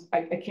name was,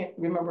 I can't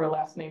remember her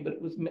last name, but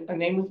her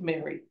name was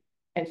Mary.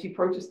 And she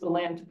purchased the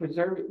land to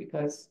preserve it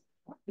because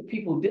the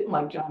people who didn't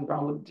like John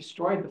Brown would have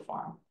destroyed the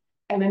farm.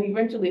 And then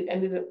eventually it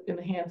ended up in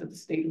the hands of the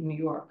state of New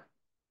York.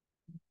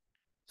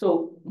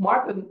 So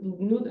Martha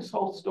knew this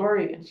whole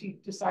story, and she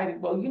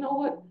decided, well, you know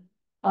what?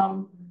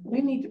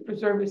 We need to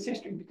preserve his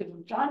history, because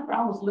if John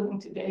Brown was living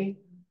today,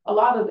 a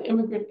lot of the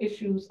immigrant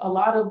issues, a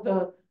lot of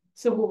the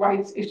civil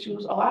rights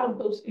issues, a lot of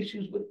those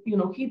issues would, you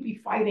know, he'd be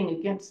fighting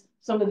against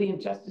some of the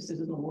injustices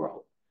in the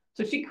world.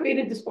 So she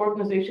created this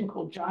organization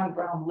called John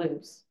Brown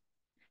Lives.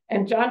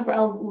 And John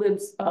Brown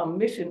Lives'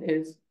 mission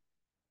is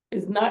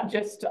not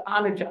just to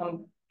honor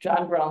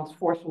John Brown's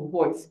forceful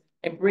voice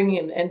and bring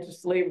an end to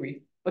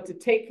slavery, but to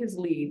take his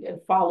lead and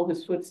follow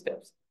his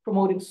footsteps,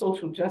 promoting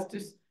social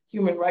justice,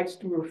 human rights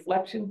through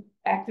reflection,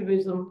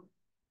 activism,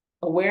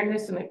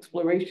 awareness and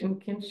exploration,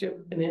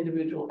 kinship, and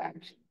individual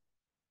action.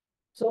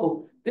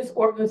 So this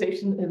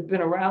organization has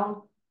been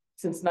around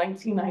since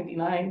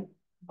 1999.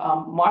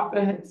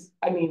 Martha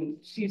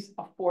she's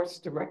a force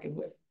to reckon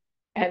with.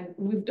 And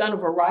we've done a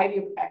variety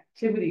of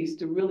activities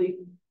to really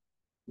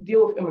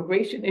deal with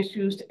immigration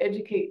issues, to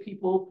educate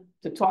people,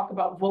 to talk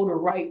about voter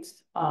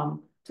rights,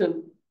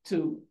 to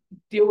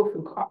deal with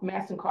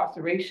mass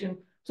incarceration.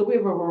 So we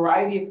have a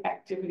variety of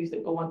activities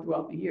that go on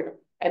throughout the year.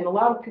 And a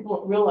lot of people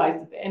don't realize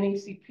that the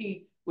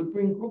NACP would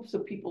bring groups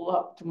of people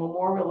up to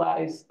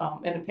memorialize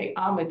and to pay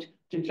homage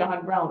to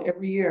John Brown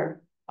every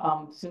year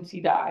since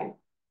he died.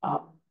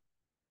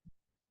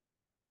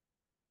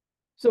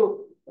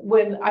 So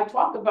when I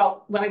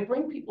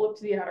bring people up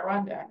to the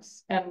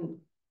Adirondacks, and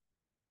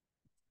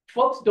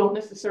folks don't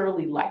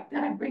necessarily like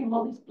that I bring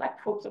all these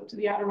Black folks up to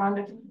the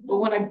Adirondacks, but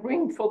when I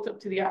bring folks up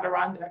to the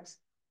Adirondacks,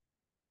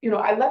 you know,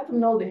 I let them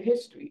know the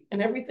history,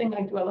 and everything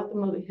I do, I let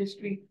them know the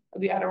history of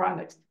the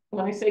Adirondacks.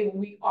 When I say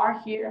we are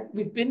here,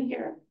 we've been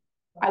here,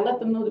 I let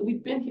them know that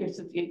we've been here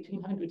since the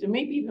 1800s, and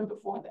maybe even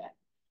before that.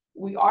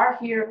 We are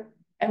here,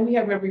 and we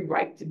have every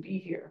right to be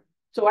here.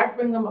 So I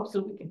bring them up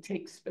so we can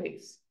take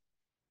space.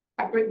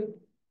 I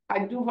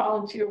do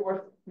volunteer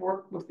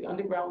work with the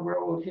Underground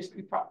Railroad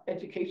History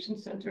Education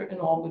Center in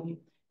Albany,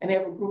 and they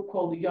have a group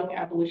called the Young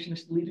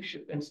Abolitionist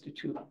Leadership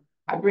Institute.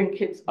 I bring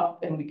kids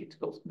up, and they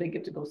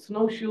get to go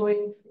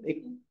snowshoeing.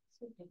 If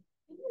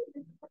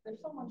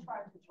someone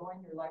tries to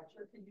join your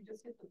lecture, can you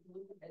just hit the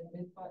blue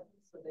admit button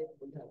so they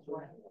can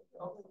join?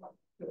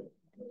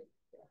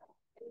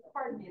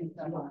 Pardon me.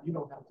 You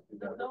don't have to do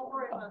that. Don't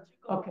worry about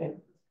you. Okay.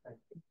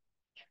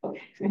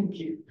 Okay, thank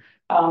you.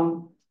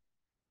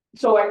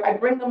 So I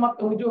bring them up,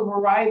 and we do a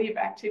variety of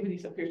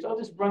activities up here. So I'll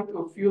just run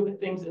through a few of the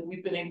things that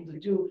we've been able to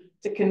do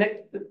to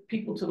connect the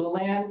people to the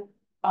land.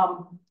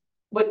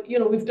 But, you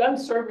know, we've done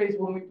surveys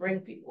when we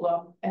bring people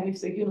up, and they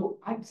say, you know,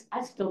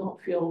 I still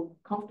don't feel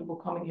comfortable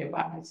coming here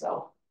by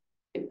myself.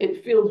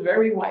 It feels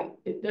very white.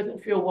 It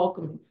doesn't feel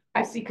welcoming.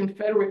 I see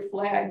Confederate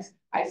flags.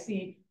 I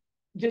see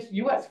just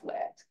US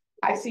flags.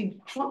 I see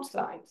Trump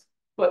signs.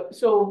 But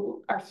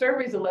so our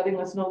surveys are letting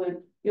us know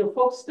that, you know,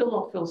 folks still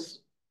don't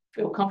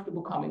feel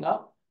comfortable coming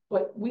up,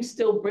 but we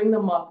still bring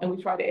them up and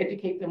we try to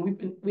educate them.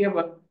 We have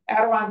a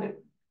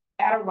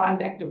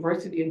Adirondack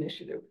Diversity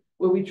Initiative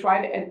where we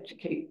try to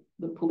educate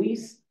the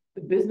police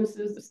the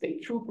businesses, the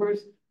state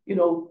troopers,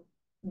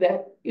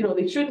 that,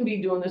 they shouldn't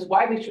be doing this,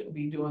 why they shouldn't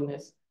be doing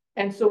this.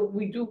 And so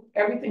we do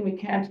everything we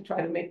can to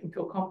try to make them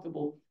feel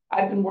comfortable.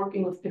 I've been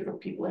working with different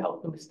people to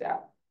help them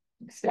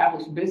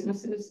establish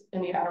businesses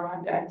in the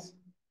Adirondacks.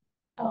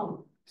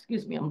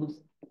 Excuse me, I'm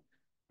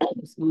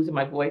losing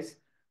my voice.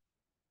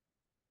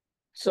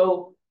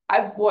 So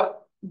I've brought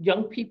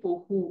young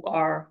people who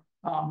are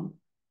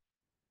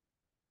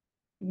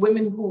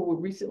women who were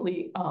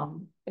recently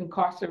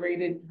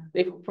incarcerated.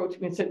 They've approached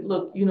me and said,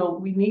 look,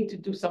 we need to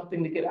do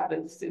something to get out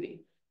of the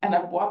city. And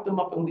I brought them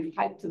up and we've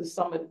hiked to the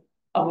summit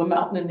of a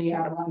mountain in the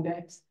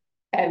Adirondacks.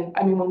 And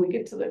I mean, when we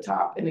get to the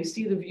top and they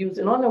see the views,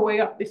 and on their way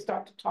up, they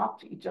start to talk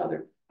to each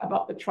other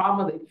about the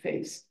trauma they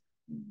face.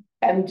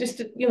 And just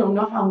to,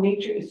 know how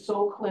nature is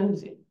so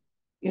cleansing.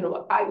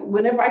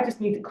 Whenever I just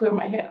need to clear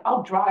my head,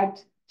 I'll drive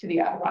to the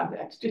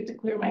Adirondacks just to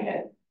clear my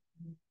head.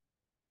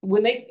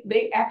 When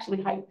they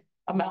actually hiked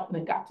a mountain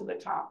and got to the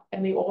top,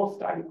 and they all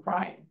started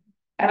crying.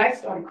 And I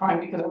started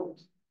crying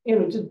because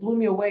it just blew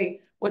me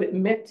away what it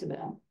meant to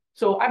them.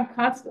 So I'm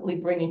constantly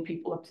bringing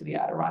people up to the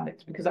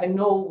Adirondacks because I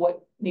know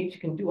what nature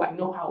can do. I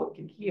know how it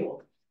can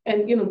heal.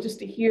 And, just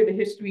to hear the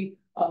history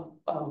of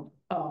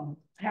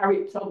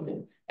Harriet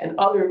Tubman and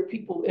other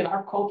people in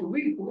our culture,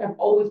 who have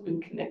always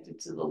been connected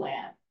to the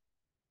land.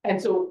 And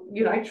so,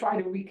 I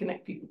try to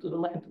reconnect people to the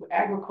land through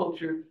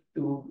agriculture,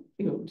 through,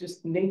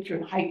 just nature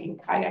and hiking,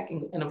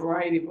 kayaking, and a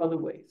variety of other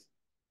ways.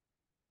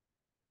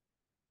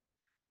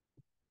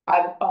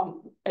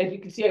 As you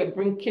can see, I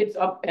bring kids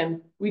up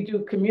and we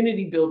do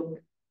community building,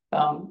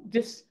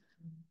 just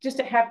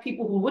to have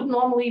people who wouldn't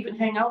normally even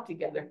hang out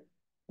together.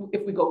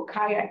 If we go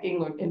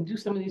kayaking and do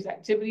some of these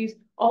activities,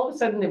 all of a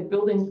sudden they're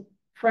building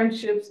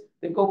friendships,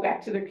 they go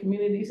back to their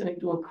communities and they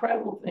do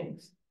incredible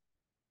things.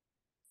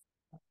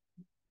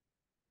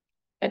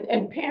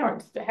 And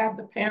parents, to have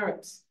the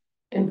parents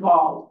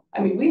involved.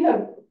 I mean, we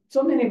have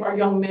so many of our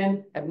young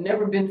men have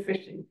never been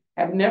fishing,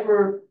 have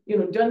never,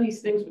 done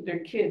these things with their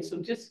kids.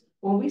 So just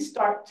when we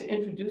start to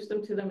introduce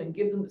them to them and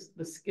give them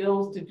the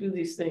skills to do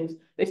these things,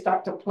 they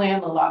start to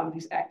plan a lot of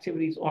these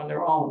activities on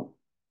their own.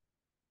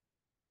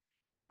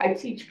 I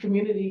teach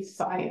community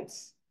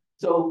science.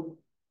 So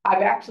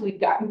I've actually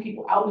gotten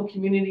people out in the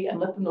community and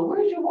let them know,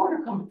 where's your water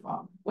coming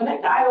from? When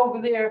that guy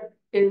over there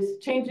is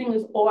changing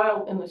his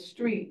oil in the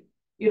street,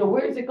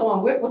 where is it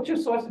going? What's your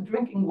source of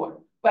drinking water?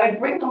 But I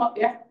bring them up.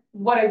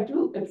 What I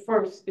do at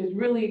first is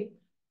really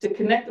to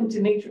connect them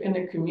to nature in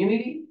their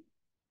community,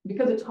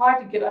 because it's hard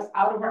to get us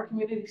out of our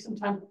community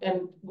sometimes.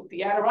 And with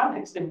the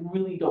Adirondacks, they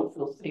really don't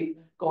feel safe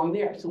going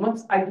there. So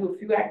once I do a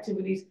few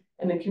activities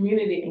in the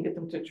community and get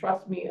them to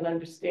trust me and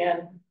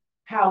understand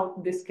how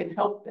this can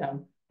help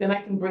them, then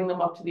I can bring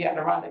them up to the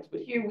Adirondacks.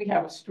 But here we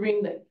have a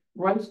stream that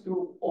runs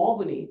through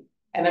Albany,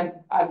 and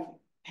I've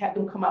had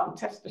them come out and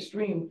test the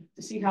stream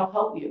to see how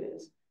healthy it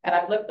is. And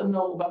I've let them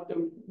know about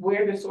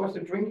where the source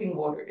of drinking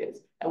water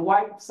is and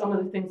why some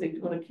of the things they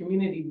do in the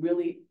community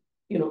really,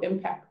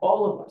 impact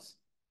all of us.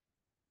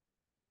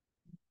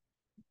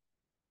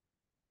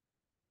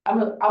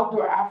 I'm an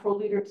Outdoor Afro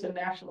leader. It's a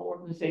national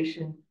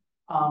organization.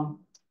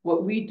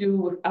 What we do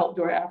with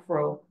Outdoor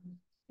Afro,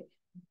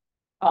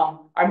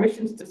 our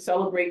mission is to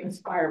celebrate and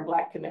inspire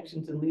Black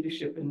connections and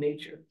leadership in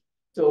nature.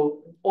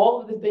 So all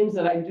of the things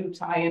that I do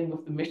tie in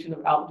with the mission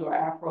of Outdoor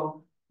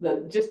Afro.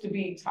 Just to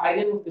be tied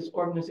in with this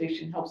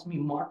organization helps me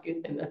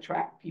market and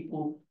attract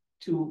people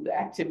to the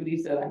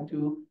activities that I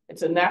do.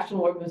 It's a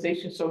national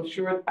organization, so I'm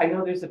sure, I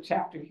know there's a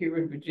chapter here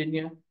in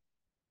Virginia.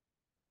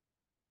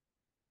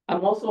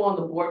 I'm also on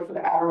the board for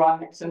the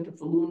Adirondack Center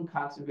for Loon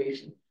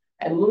Conservation.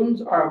 And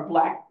loons are a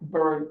black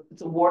bird.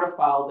 It's a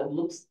waterfowl that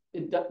looks,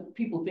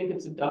 people think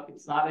it's a duck,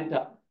 it's not a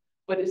duck,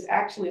 but it's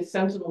actually a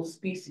sentinel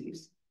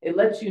species. It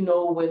lets you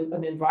know when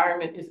an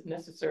environment isn't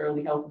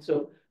necessarily healthy.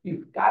 So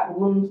you've got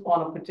loons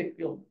on a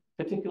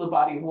particular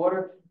body of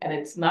water and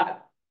it's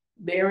not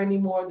there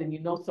anymore, then you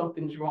know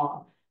something's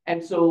wrong.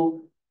 And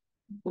so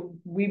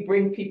we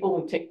bring people,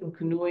 we take them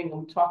canoeing,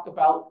 and we talk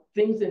about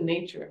things in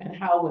nature and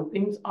how when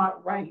things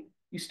aren't right,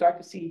 you start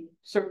to see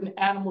certain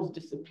animals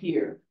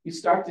disappear. You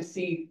start to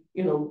see,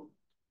 your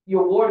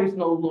water is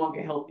no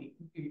longer healthy.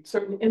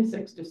 Certain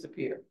insects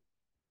disappear.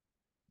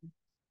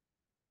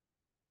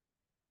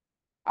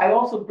 I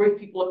also bring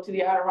people up to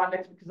the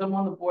Adirondacks because I'm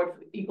on the board for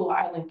the Eagle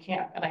Island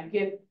Camp, and I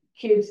get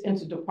kids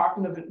into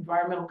Department of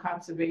Environmental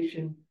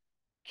Conservation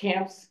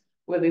camps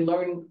where they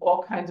learn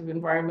all kinds of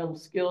environmental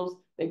skills.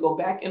 They go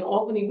back in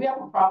Albany. We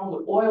have a problem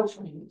with oil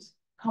trains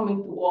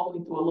coming through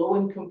Albany through a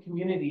low-income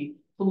community,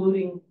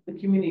 polluting the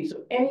community.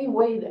 So any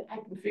way that I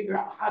can figure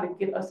out how to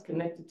get us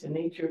connected to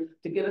nature,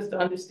 to get us to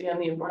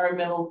understand the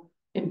environmental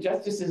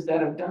injustices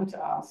that are done to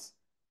us,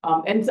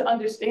 and to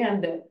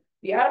understand that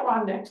the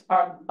Adirondacks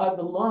are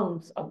the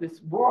lungs of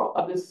this world,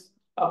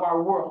 of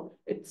our world.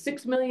 It's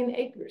 6 million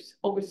acres,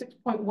 over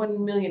 6.1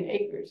 million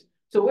acres.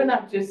 So we're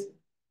not just,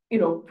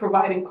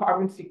 providing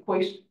carbon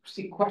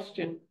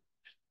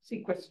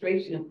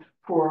sequestration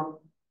for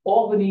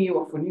Albany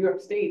or for New York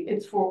State.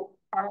 It's for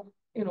our,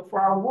 for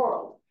our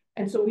world.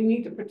 And so we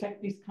need to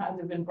protect these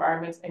kinds of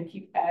environments and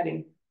keep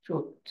adding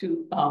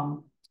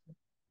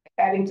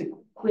adding to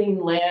clean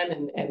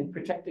land and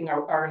protecting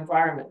our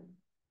environment.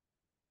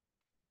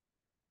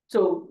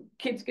 So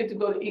kids get to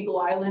go to Eagle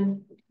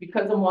Island.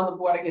 Because I'm on the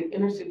board, I get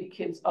inner city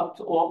kids up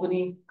to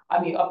Albany,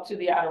 up to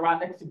the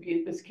Adirondacks to be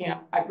at this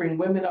camp. I bring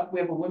women up. We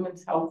have a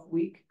Women's Health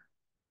Week.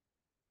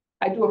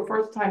 I do a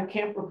first-time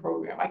camper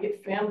program. I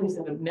get families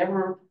that have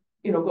never,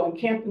 gone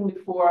camping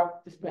before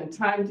to spend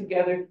time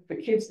together, for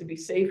kids to be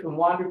safe and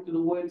wander through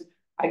the woods.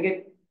 I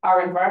get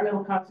our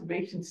environmental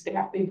conservation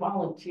staff, they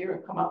volunteer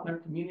and come out in our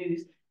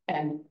communities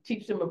and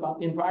teach them about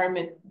the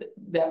environment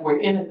that we're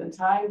in at the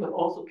time, but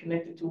also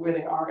connected to where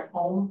they are at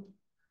home.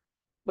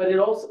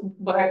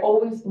 But I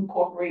always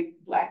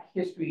incorporate Black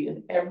history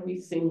in every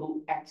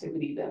single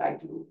activity that I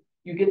do.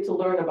 You get to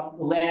learn about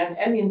the land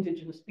and the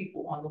indigenous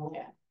people on the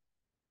land.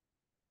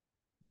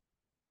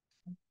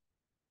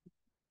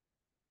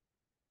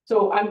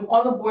 So I'm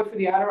on the board for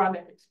the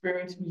Adirondack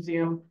Experience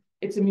Museum.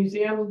 It's a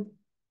museum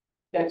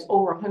that's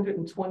over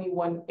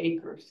 121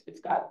 acres.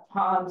 It's got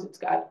ponds, it's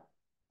got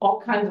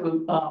all kinds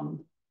of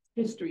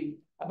history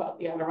about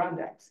the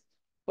Adirondacks.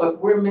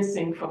 But we're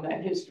missing from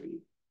that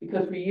history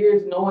because for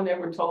years, no one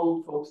ever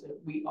told folks that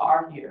we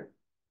are here,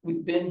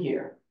 we've been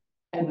here,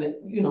 and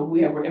that,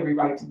 we have every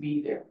right to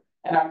be there.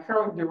 And our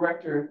current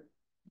director,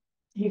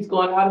 he's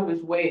gone out of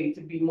his way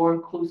to be more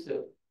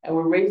inclusive, and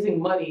we're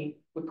raising money.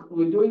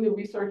 We're doing the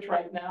research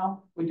right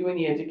now, we're doing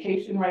the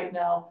education right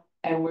now,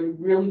 and we're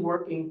really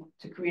working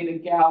to create a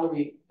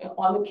gallery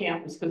on the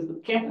campus, because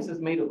the campus is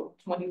made of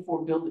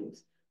 24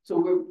 buildings. So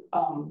we're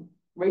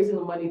raising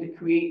the money to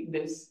create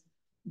this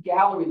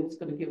gallery that's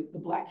going to give the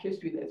Black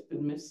history that's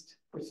been missed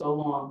for so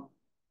long.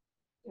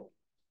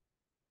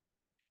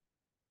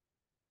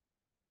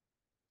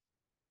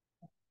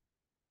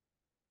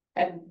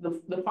 And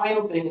the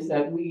final thing is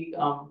that we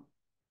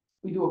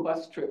do a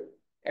bus trip.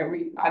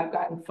 I've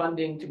gotten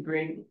funding to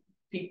bring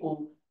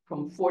people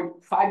from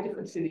 5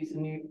 different cities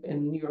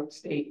in New York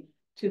State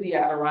to the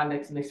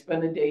Adirondacks, and they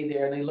spend a day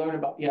there and they learn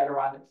about the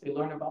Adirondacks, they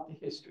learn about the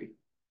history.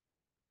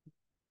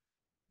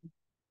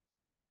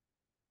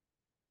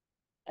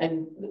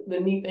 And the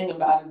neat thing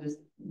about it is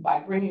by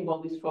bringing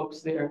all these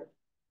folks there,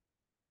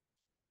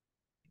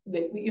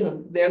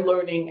 they're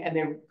learning and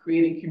they're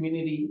creating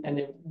community, and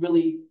they're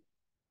really,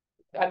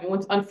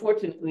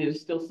 unfortunately, they're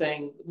still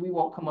saying, we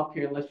won't come up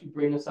here unless you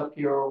bring us up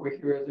here or we're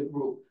here as a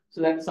group.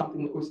 So that's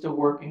something that we're still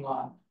working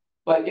on.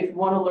 But if you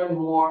want to learn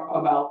more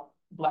about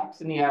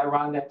Blacks in the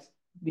Adirondacks,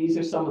 these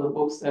are some of the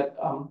books that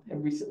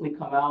have recently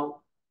come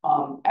out.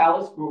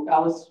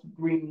 Alice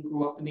Green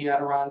grew up in the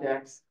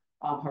Adirondacks.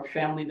 Her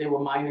family, they were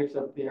miners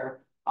up there.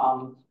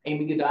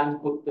 Amy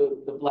Gadon's book,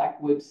 The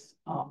Blackwoods,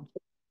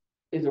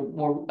 is a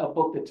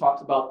book that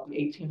talks about the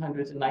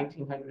 1800s and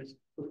 1900s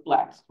with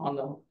Blacks on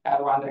the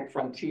Adirondack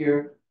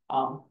frontier.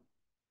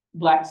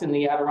 Blacks in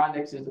the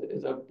Adirondacks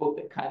is a book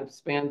that kind of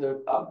spans a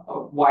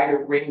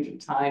wider range of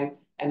time.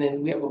 And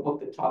then we have a book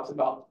that talks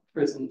about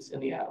prisons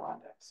in the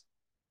Adirondacks.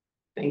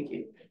 Thank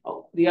you.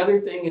 Oh, the other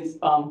thing is,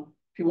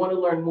 if you want to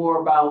learn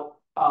more about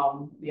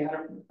our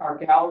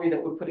gallery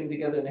that we're putting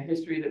together and the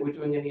history that we're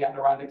doing in the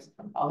Adirondacks,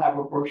 I'll have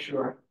a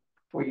brochure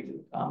for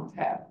you to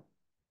have.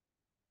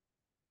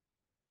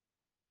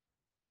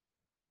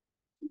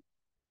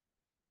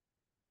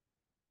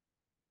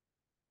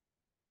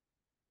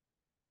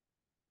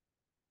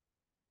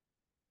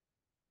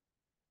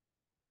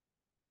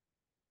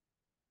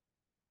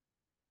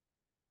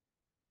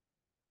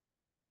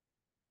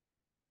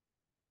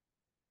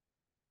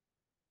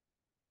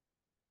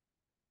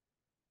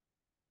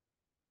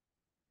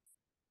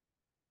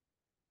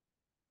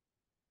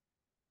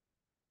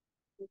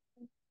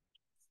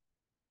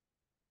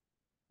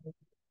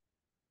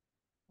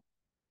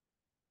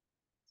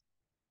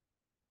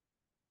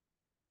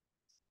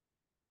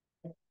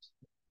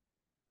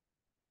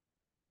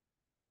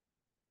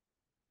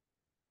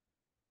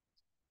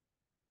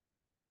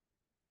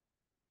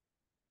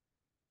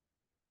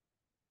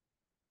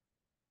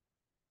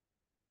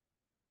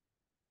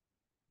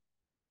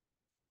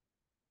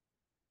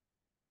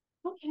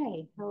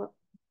 Okay. Hello.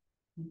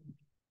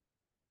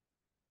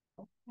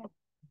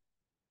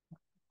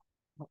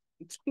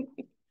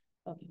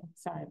 Okay,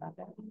 sorry about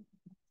that.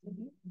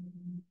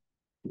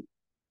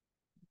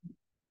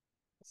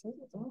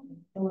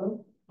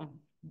 Hello. I'm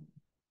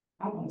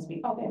gonna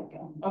speak. Oh, there we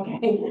go.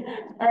 Okay.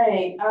 All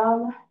right.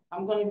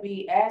 I'm gonna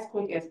be as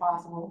quick as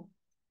possible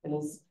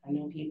because I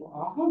know people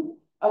are hungry.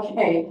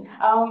 Okay.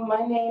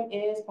 My name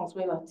is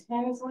Consuela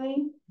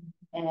Tinsley,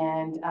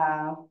 and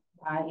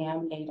I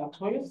am a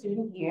doctoral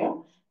student here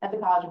at the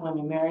College of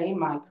William and Mary.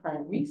 My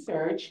current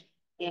research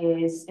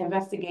is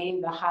investigating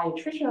the high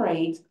attrition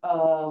rate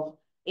of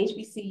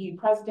HBCU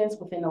presidents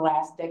within the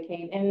last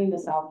decade in the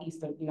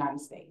Southeast of the United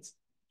States.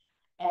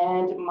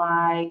 And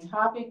my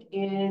topic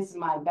is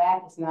My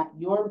Back Is Not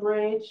Your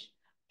Bridge,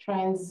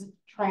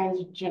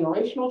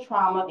 Transgenerational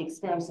Trauma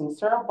Experiencing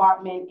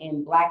Surbombardment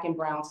in Black and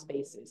Brown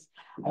Spaces.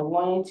 I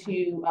wanted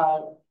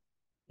to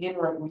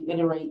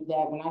reiterate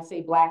that when I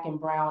say Black and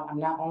Brown, I'm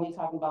not only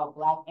talking about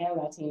Black and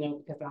Latino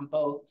because I'm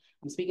both.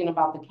 I'm speaking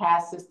about the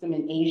caste system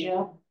in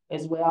Asia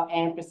as well,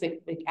 and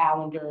Pacific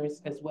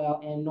Islanders as well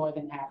in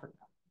Northern Africa.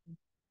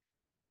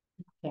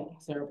 Okay,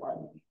 Sarah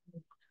Bartman.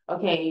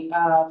 Okay,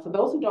 for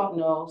those who don't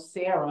know,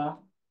 Sarah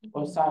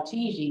or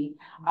Sartigi,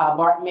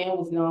 Bartman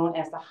was known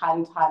as the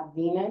Hottentot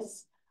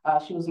Venus.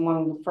 She was one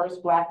of the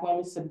first Black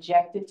women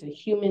subjected to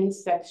human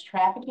sex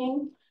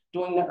trafficking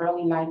during the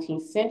early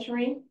 19th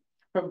century.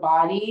 Her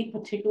body,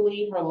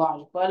 particularly her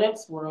large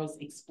buttocks, was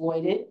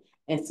exploited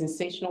and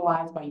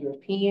sensationalized by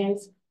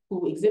Europeans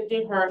who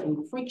exhibited her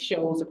in freak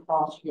shows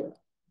across Europe.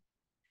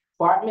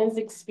 Bartman's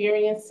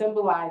experience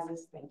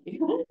symbolizes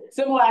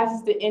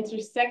the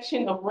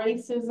intersection of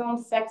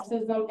racism,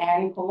 sexism,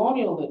 and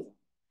colonialism,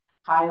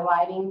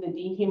 highlighting the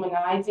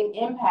dehumanizing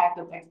impact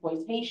of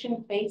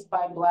exploitation faced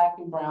by Black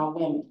and brown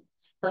women.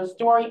 Her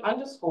story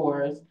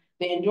underscores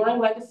the enduring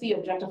legacy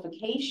of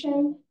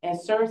gentrification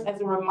and serves as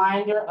a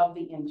reminder of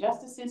the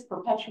injustices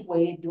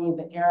perpetuated during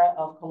the era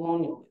of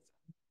colonialism.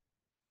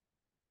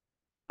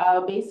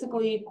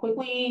 Basically,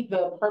 quickly,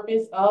 the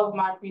purpose of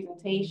my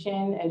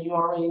presentation, as you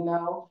already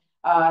know,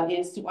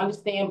 is to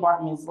understand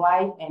Bartman's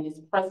life and its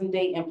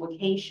present-day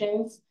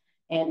implications,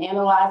 and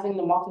analyzing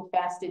the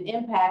multifaceted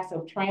impacts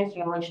of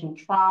transgenerational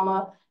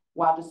trauma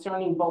while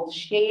discerning both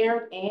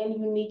shared and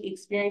unique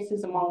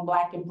experiences among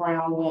Black and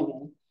brown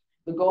women.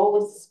 The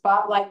goal is to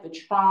spotlight the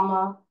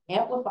trauma,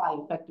 amplify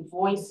effective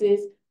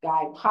voices,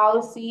 guide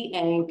policy,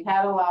 and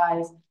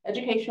catalyze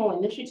educational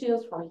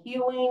initiatives for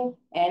healing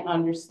and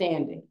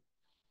understanding.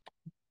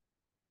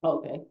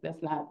 Okay,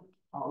 that's not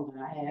all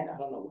that I had. I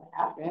don't know what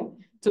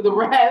happened to the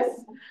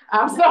rest.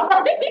 I'm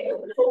sorry.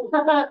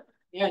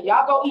 Yeah,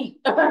 y'all go eat.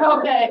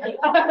 Okay.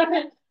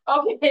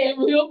 Okay,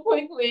 real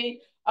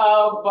quickly,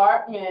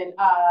 Bartman,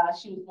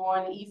 she was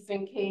born in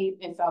Eastern Cape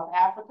in South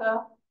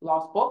Africa,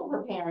 lost both of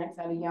her parents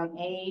at a young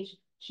age.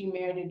 She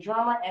married a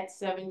drummer at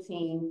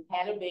 17,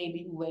 had a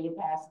baby who later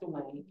passed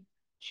away.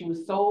 She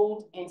was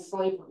sold in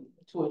slavery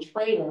to a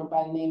trader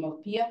by the name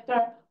of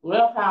Pieter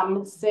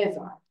Wilhelm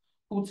Cesar,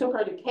 who took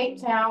her to Cape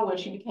Town, where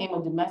she became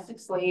a domestic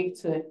slave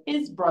to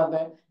his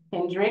brother,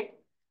 Hendrik,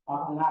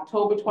 on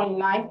October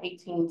 29th,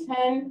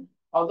 1810.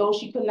 Although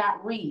she could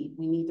not read,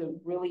 we need to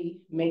really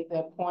make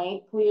that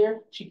point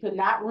clear. She could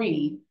not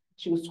read.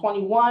 She was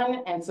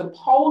 21 and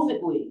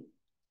supposedly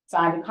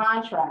signed a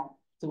contract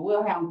to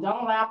Wilhelm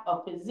Dunlap,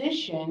 a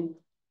physician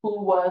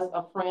who was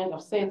a friend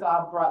of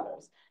Cesar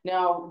brothers.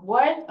 Now,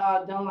 what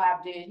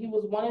Dunlap did, he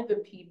was one of the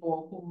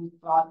people who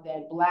thought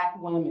that Black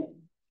women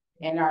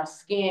and our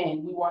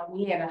skin,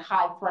 we had a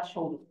high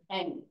threshold of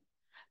pain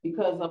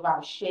because of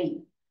our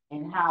shape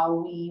and how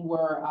we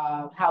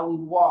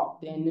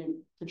walked, and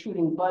the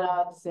protruding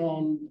buttocks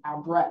and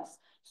our breasts.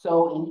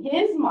 So in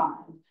his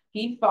mind,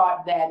 he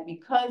thought that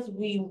because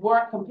we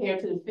weren't compared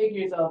to the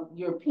figures of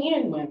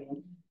European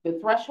women, the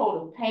threshold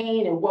of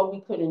pain and what we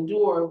could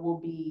endure will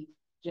be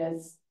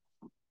just,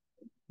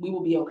 we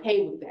will be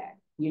okay with that,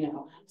 you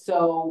know.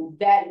 So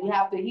that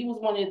he was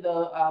one of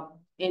the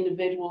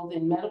individuals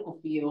in medical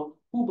field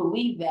who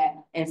believed that,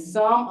 and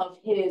some of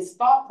his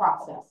thought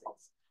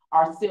processes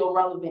are still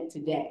relevant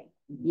today,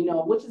 you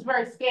know, which is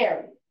very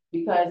scary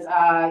because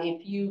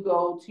if you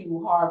go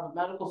to Harvard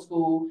Medical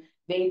School,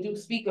 they do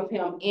speak of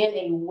him in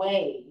a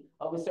way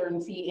of a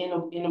certainty,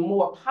 in a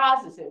more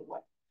positive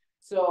way.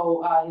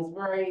 So it's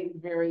very,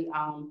 very,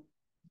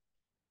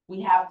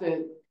 we have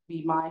to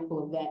be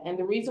mindful of that. And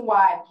the reason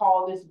why I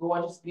call this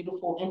gorgeous,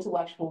 beautiful,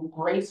 intellectual,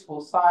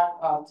 graceful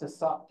Sartagi,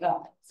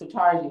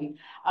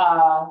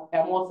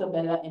 hermosa,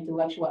 bella,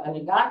 intellectual,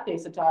 elegante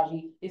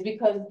Sartagi, is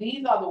because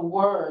these are the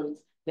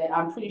words that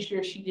I'm pretty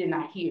sure she did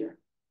not hear.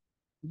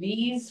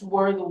 These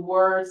were the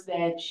words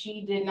that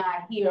she did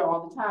not hear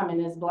all the time.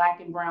 And as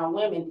Black and brown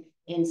women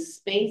in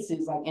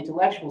spaces like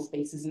intellectual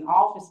spaces and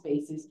office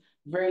spaces,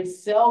 very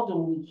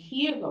seldom we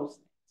hear those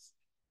things.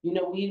 You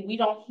know, we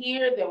don't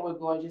hear that we're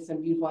gorgeous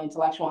and beautiful and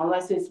intellectual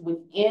unless it's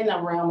within a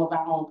realm of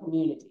our own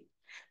community.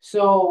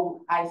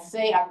 So I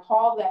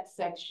call that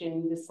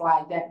section, the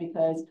slide, that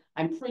because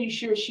I'm pretty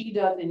sure she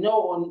doesn't know,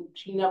 or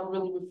she never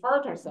really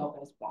referred to herself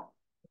as one.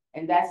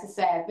 And that's the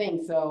sad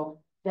thing. So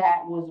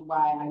that was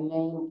why I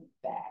named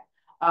that.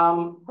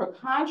 Her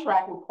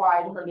contract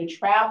required her to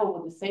travel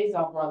with the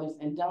Cesar brothers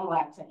and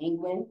Dunlap to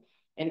England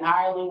and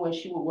Ireland, where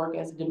she would work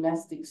as a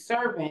domestic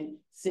servant,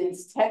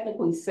 since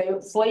technically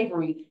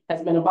slavery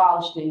has been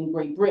abolished in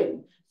Great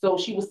Britain. So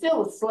she was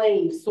still a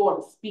slave, so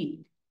to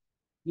speak.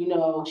 You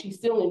know, she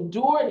still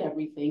endured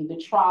everything, the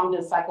trauma,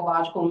 the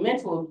psychological,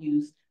 mental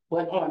abuse,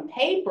 but on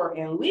paper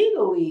and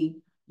legally,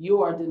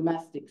 you're a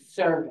domestic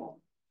servant.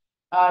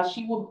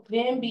 She will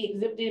then be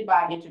exhibited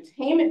by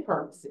entertainment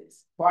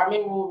purposes.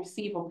 Bartman will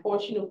receive a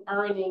portion of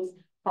earnings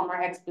from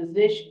her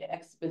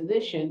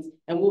expositions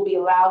and will be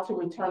allowed to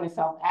return to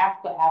South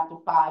Africa after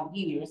 5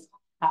 years.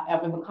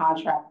 However, the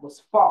contract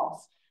was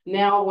false.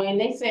 Now, when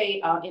they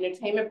say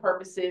entertainment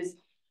purposes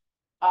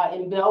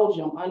in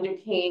Belgium under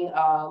King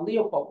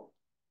Leopold,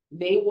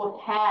 they will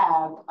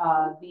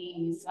have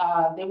these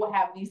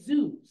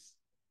zoos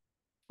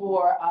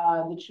for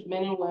the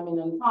men and women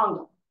in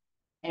Congo.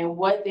 And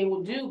what they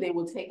will do, they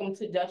will take them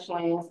to Dutch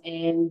lands,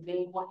 and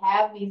they will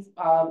have these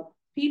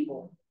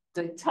people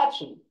to touch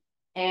them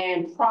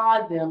and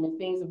prod them and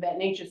things of that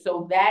nature.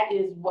 So that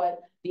is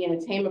what the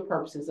entertainment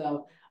purposes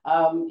of.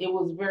 It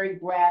was very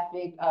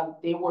graphic.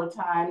 There were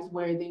times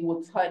where they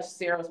would touch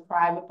Sarah's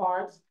private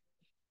parts.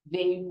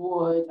 They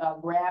would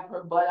grab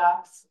her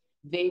buttocks.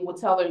 They would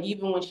tell her,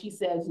 even when she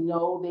says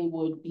no, they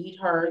would beat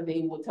her.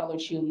 They would tell her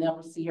she'll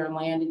never see her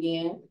land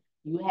again.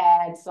 You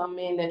had some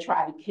men that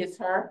tried to kiss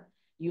her.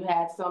 You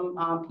had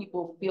some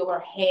people feel her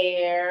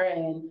hair.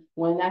 And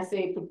when I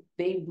say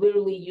they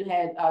literally, you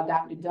had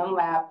Dr.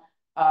 Dunlap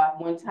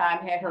one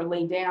time had her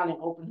lay down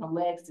and open her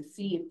legs to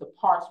see if the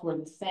parts were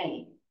the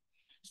same.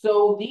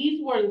 So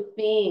these were the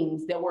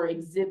things that were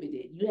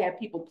exhibited. You had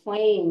people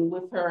playing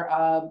with her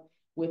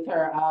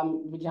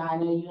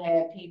vagina. You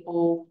had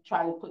people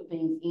try to put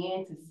things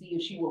in to see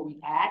if she would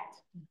react.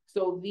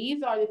 So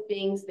these are the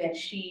things that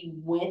she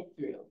went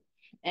through.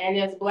 And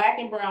as Black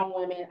and brown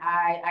women,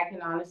 I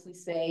can honestly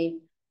say,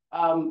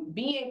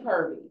 being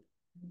curvy,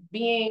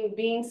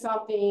 being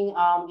something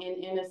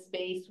in a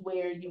space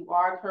where you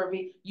are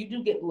curvy, you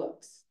do get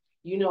looks.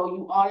 You know,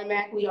 you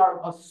automatically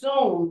are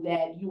assumed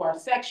that you are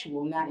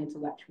sexual, not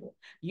intellectual.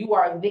 You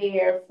are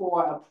there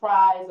for a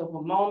prize of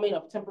a moment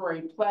of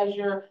temporary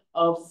pleasure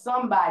of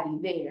somebody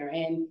there.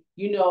 And,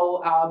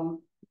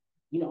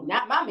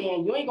 not my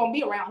man, you ain't gonna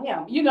be around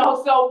him,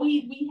 so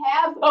we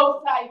have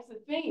those types of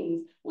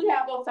things. We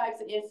have those types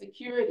of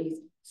insecurities.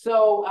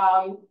 So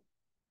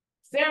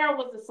Sarah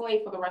was a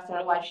slave for the rest of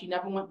her life. She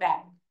never went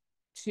back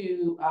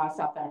to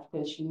South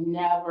Africa. She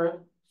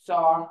never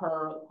saw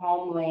her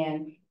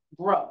homeland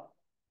grow.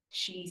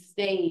 She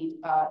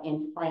stayed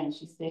in France.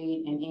 She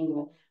stayed in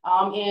England.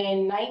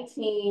 In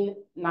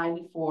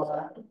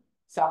 1994,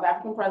 South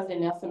African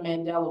President Nelson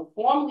Mandela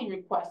formally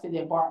requested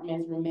that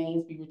Bartman's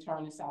remains be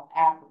returned to South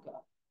Africa.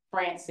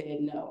 France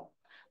said no.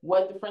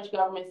 What the French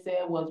government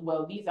said was,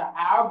 well, these are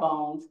our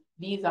bones,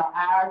 these are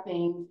our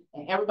things,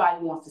 and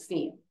everybody wants to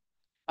see them.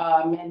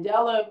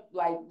 Mandela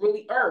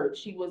really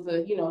urged. He was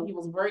he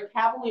was a very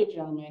cavalier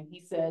gentleman.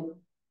 He said,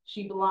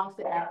 she belongs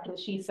to Africa,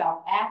 she's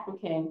South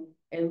African,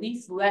 at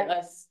least let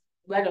us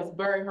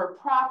bury her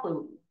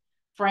properly.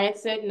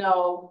 France said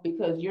no,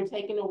 because you're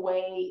taking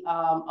away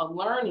a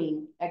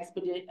learning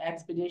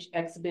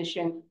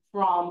exhibition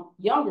from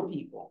younger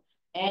people.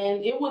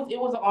 And it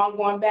was an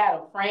ongoing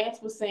battle. France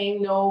was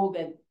saying no,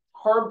 that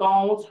her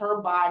bones, her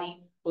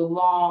body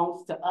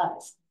belongs to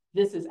us.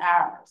 This is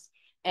ours.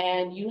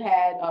 And you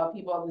had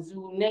people of the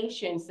Zulu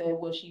nation said,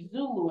 well, she's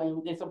Zulu,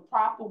 and it's a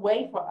proper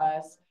way for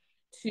us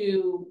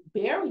to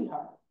bury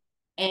her.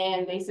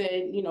 And they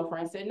said,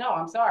 France said, no,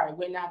 I'm sorry,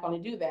 we're not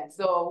going to do that.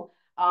 So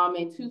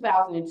in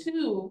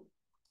 2002,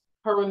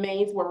 her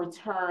remains were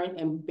returned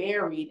and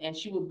buried, and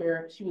she was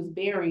buried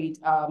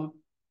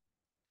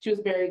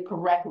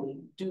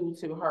correctly due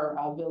to her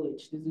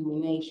village, the Zulu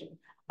nation.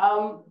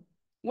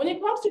 When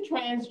it comes to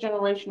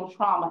transgenerational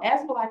trauma,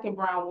 as Black and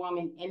brown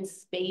women in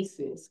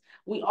spaces,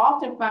 we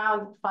often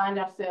find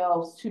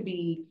ourselves to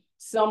be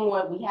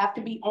somewhat, we have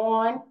to be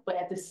on, but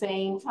at the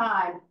same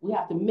time, we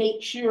have to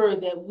make sure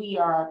that we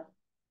are,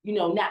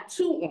 not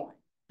too on,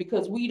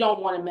 because we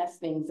don't want to mess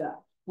things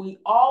up. We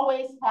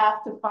always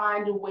have to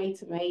find a way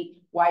to make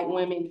white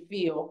women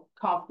feel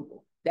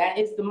comfortable. That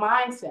is the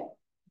mindset.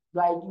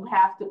 You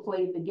have to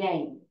play the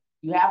game.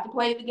 You have to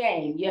play the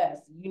game.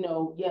 Yes,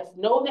 know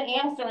the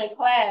answer in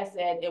class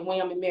at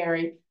William and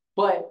Mary,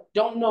 but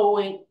don't know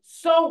it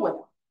so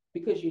well,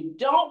 because you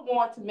don't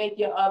want to make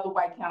your other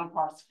white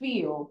counterparts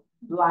feel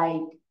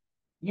like,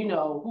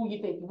 who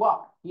you think you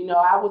are.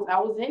 I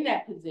was in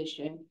that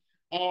position,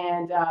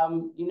 and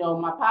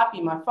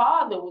my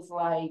father was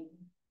like,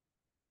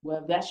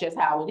 well, that's just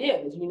how it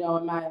is,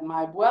 and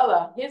my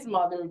abuela, his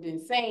mother,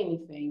 didn't say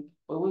anything,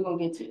 but we're gonna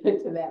get to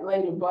that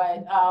later.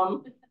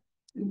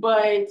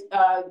 But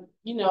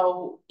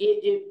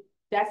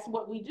that's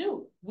what we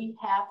do. We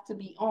have to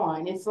be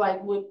on. It's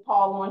like what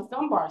Paul Laurence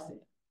Dunbar said.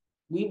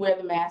 We wear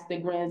the mask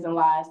that grins and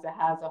lies, that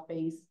hides our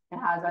face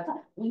and hides our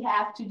tongue. We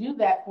have to do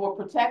that for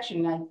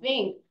protection. And I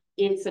think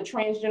it's a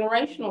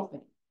transgenerational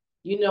thing.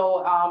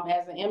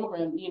 As an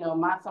immigrant,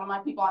 some of my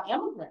people are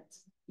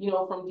immigrants,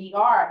 from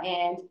DR,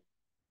 and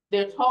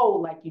they're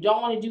told, you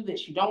don't want to do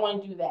this, you don't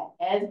want to do that.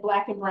 As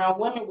Black and brown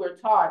women, we're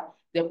taught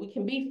that we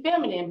can be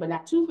feminine, but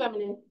not too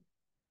feminine.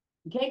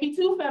 You can't be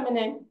too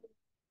feminine,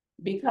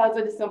 because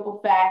of the simple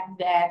fact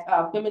that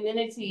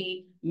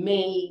femininity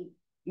may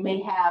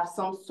have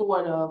some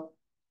sort of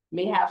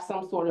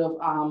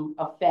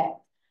effect.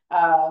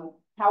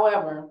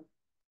 However,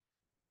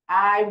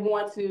 I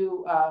want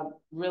to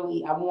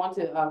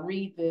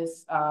read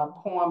this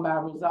poem by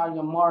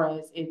Rosario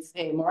Morales. It's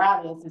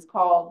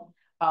called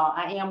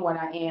 "I Am What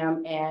I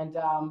Am," and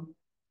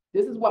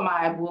this is what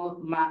my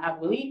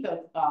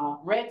abuelita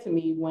read to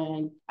me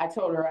when I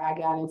told her I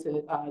got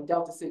into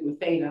Delta Sigma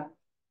Theta.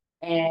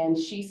 And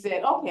she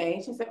said,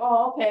 okay. She said,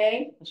 oh,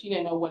 okay. She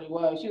didn't know what it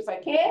was. She was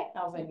like, kid?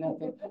 I was like,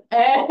 nothing.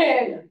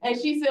 And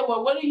she said,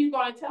 well, what are you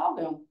going to tell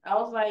them? I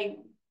was like,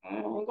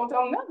 I'm going to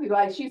tell them nothing.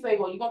 She said,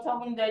 well, you going to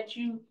tell them that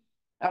you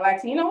are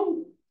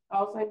Latino?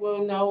 I was like,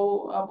 well,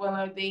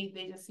 no,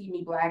 they just see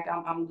me Black.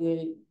 I'm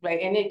good.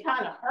 And it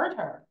kind of hurt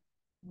her.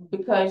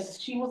 because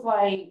she was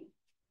like,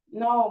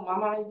 no,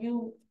 mama,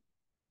 you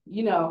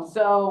know,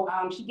 so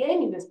she gave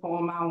me this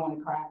poem. I don't want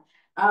to cry.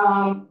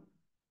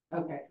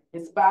 Okay,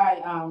 it's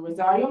by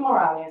Rosario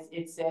Morales.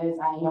 It says,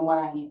 I am what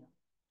I am.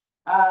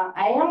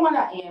 I am what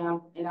I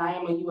am, and I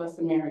am a U.S.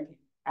 American.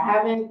 I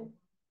haven't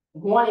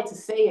wanted to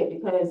say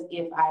it because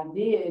if I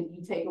did,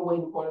 you take away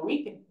the Puerto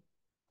Rican.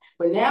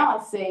 But now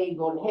I say,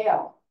 go to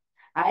hell.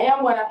 I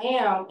am what I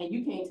am, and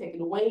you can't take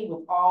it away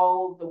with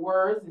all the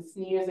words and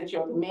sneers at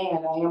your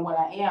command. I am what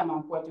I am.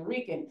 I'm Puerto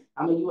Rican.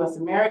 I'm a U.S.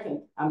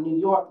 American. I'm New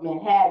York,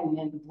 Manhattan,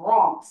 and the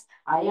Bronx.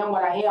 I am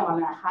what I am. I'm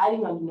not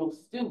hiding under no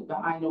stoop,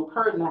 behind no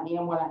curtain. I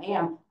am what I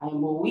am. I am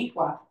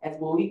Boricua, as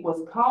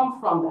Boricuas come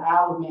from the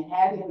Isle of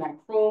Manhattan, and I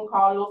croon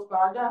Carlos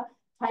Garda,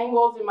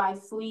 tangos in my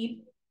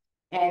sleep,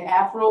 and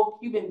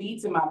Afro-Cuban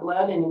beats in my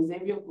blood, and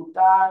Xavier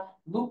Coutard,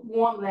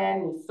 lukewarm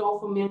land is so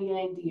familiar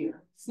and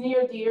dear.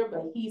 Sneer dear,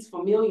 but he's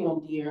familiar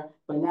and dear,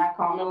 but not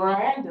Carmen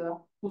Miranda,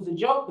 who's a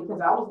joke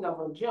because I was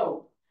never a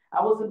joke.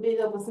 I was a bit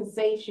of a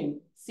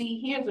sensation.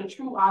 See, here's a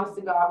true,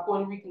 honest-to-God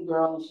Puerto Rican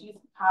girl, and she's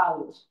in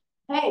college.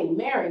 Hey,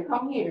 Mary,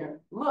 come here.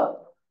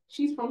 Look,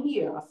 she's from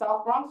here, a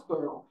South Bronx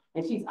girl,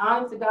 and she's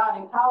honest to God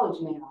in college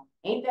now.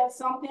 Ain't that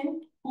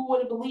something? Who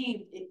would have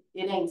believed it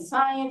ain't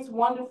science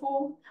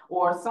wonderful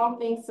or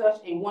something such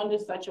a wonder,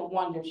 such a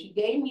wonder? She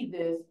gave me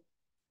this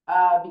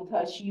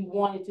because she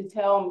wanted to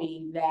tell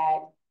me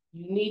that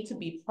you need to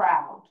be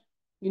proud.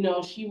 You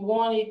know, she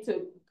wanted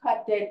to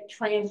cut that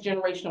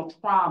transgenerational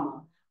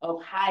trauma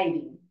of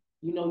hiding.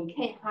 You know, you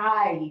can't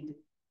hide,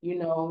 you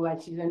know,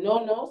 like she said,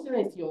 no, no,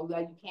 silencio,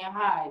 like you can't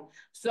hide.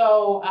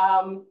 So,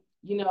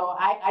 you know,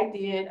 I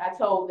did. I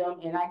told them,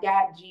 and I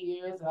got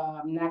jeers.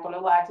 I'm not gonna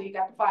lie to you,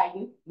 got to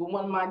fighting with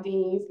one of my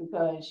deans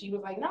because she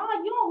was like, "No,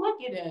 you don't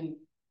look it," and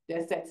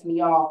that sets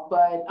me off.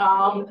 But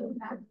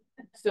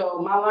so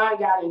my line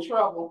got in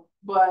trouble.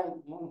 But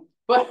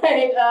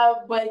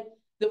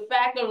the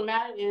fact of the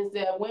matter is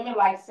that women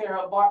like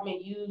Sarah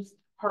Bartman used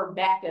her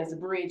back as a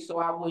bridge, so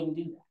I wouldn't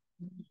do that.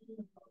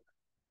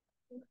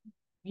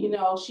 You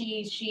know,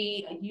 she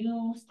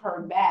used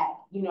her back,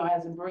 you know,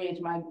 as a bridge.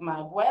 My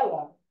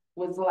abuela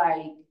was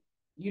like,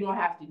 you don't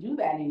have to do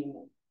that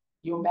anymore.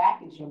 Your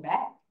back is your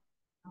back.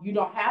 You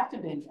don't have to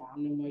bend down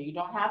anymore. You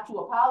don't have to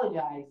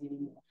apologize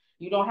anymore.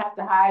 You don't have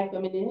to hide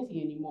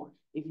femininity anymore.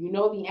 If you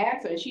know the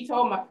answer, she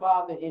told my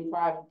father in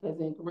private, because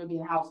in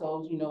Caribbean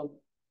households, you know,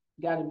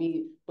 gotta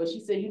be, but she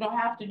said, you don't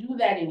have to do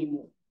that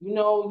anymore. You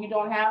know, you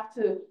don't have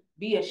to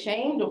be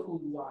ashamed of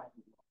who you are.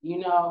 You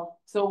know,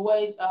 so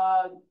what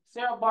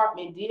Sarah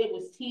Bartman did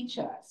was teach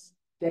us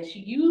that she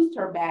used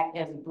her back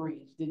as a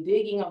bridge, the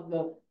digging of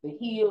the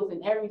heels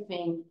and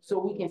everything, so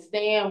we can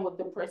stand with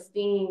the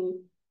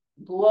pristine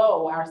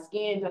glow. Our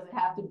skin doesn't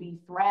have to be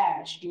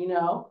thrashed, you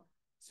know.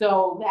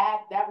 So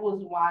that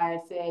was why I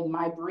said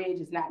my bridge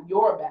is not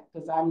your back,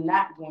 because I'm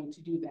not going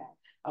to do that.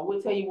 I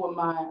will tell you what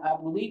my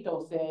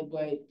abuelito said,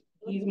 but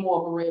he's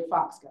more of a red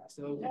fox guy.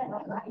 So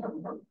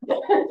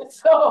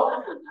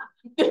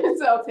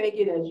so take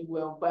it as you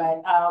will.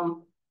 But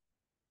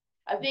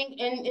I think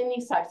in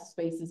these types of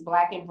spaces,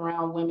 Black and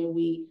brown women,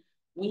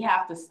 we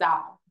have to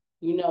stop.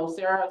 You know,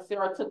 Sarah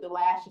took the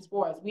lashes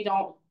for us. We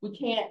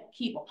can't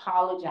keep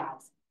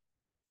apologizing.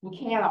 We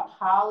can't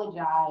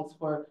apologize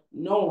for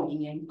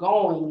knowing and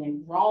going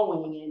and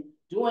growing and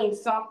doing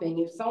something.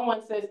 If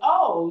someone says,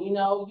 oh, you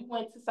know, you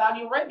went to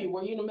Saudi Arabia,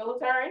 were you in the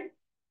military?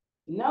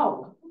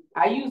 No,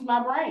 I used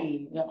my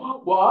brain.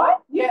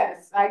 What?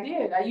 Yes, I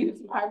did. I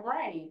used my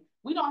brain.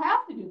 We don't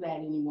have to do that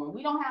anymore.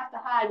 We don't have to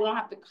hide. We don't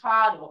have to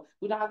coddle.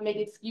 We don't have to make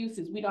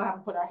excuses. We don't have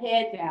to put our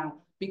head down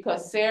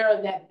because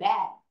Sarah,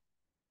 that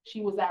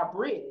she was our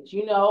bridge,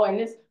 you know. And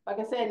this, like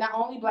I said, not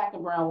only Black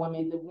and brown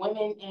women, the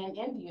women in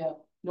India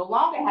no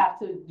longer have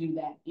to do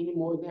that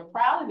anymore. They're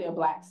proud of their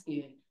Black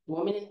skin.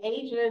 Women in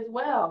Asia as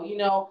well. You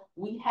know,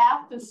 we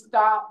have to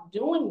stop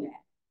doing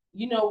that.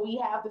 You know,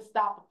 we have to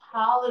stop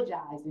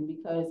apologizing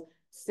because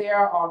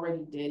Sarah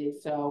already did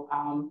it. So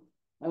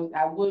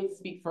I would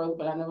speak further,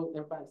 but I know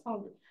everybody's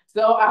hungry.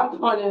 So I'm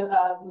going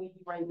to leave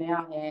right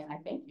now, and I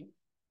thank you.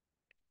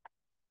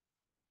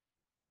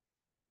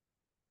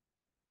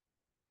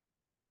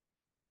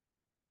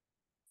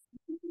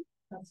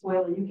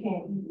 Consuelo, you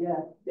can't eat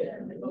yet.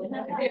 You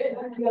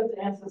have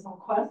to answer some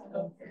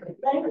questions.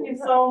 Thank you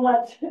so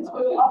much to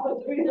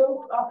all three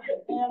of our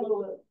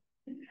panelists.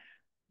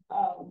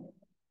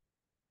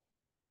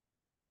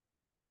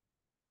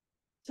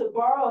 To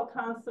borrow a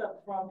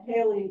concept from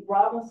Halee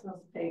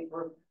Robinson's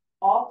paper,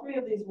 all three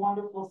of these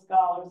wonderful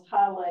scholars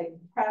highlight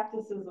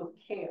practices of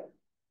care.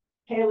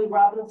 Halee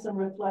Robinson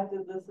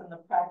reflected this in the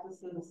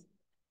practices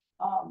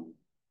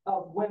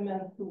of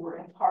women who were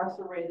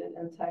incarcerated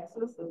in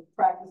Texas, the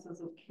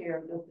practices of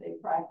care that they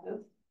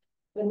practiced.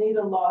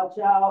 Benita Law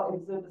Zhao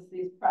exhibits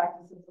these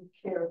practices of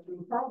care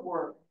through her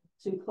work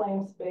to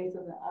claim space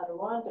in the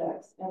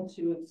Adirondacks and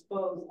to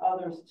expose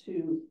others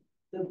to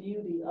the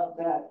beauty of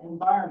that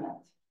environment.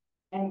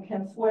 And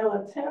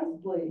Consuelo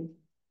Tinsley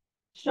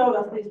showed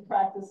us these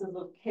practices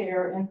of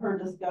care in her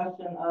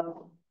discussion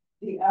of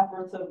the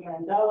efforts of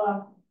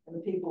Mandela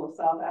and the people of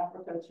South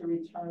Africa to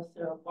return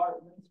Sarah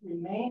Bartman's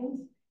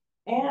remains,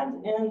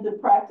 and in the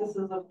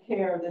practices of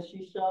care that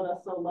she showed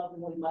us so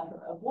lovingly by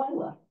her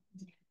abuela.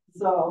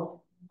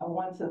 So I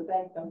want to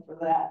thank them for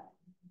that.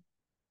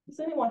 Does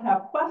anyone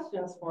have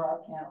questions for our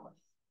panelists?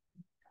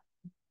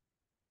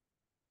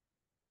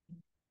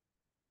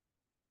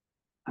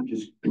 I'm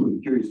just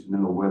curious to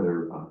know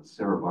whether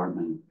Sarah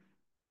Bartman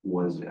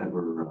was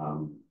ever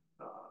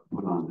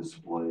put on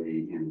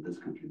display in this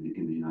country,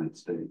 in the United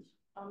States.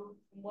 From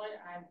what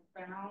I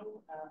found,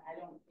 I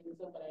don't think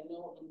so, but I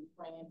know in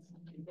France,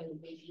 they really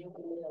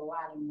made a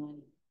lot of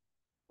money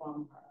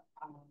from her.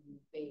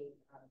 They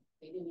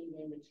didn't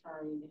even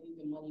return any of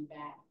the money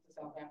back to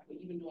South Africa,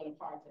 even during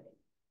apartheid.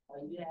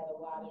 You had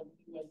a lot of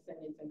U.S.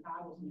 senators and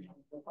congressmen,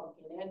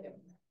 Republican and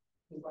Democrat,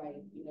 who's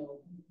like, you know,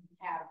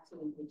 have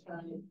to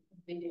return it.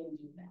 They didn't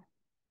do that.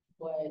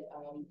 But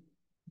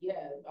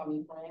yeah, I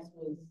mean, France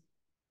was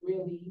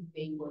really,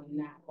 they were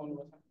not going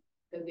to return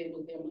because it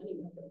was their money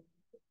maker.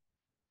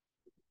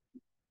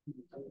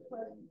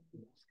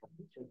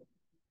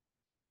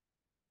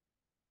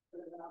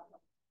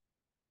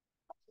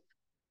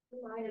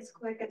 Mine is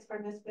quick. It's for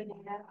Miss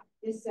Benita.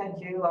 You said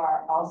you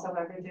are also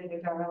a Virginia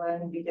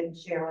Maryland. You didn't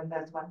share with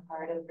us what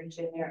part of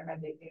Virginia or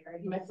the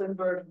area.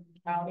 Mecklenburg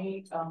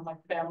County, my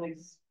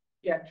family's,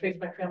 traced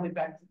my family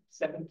back to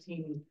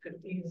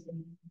 1750s.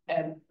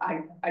 And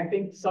I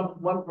think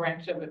one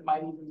branch of it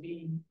might even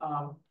be,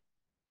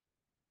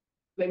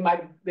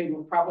 they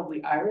were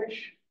probably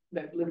Irish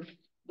that lived,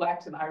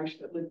 Blacks and Irish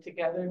that lived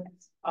together.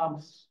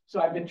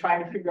 So I've been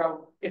trying to figure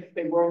out if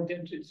they were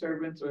indentured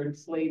servants or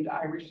enslaved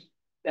Irish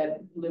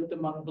that lived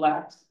among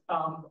Blacks,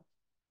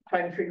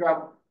 trying to figure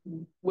out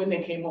when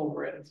they came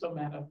over it. It's no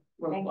matter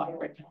where Black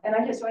right now. And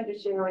I just wanted to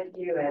share with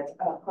you as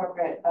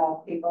corporate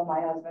people, my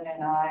husband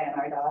and I and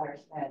our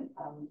daughters spent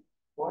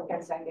 4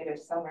 consecutive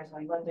summers.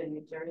 We lived in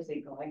New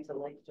Jersey going to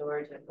Lake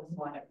George. It was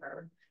one of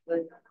her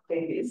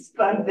baby's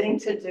fun thing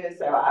to do.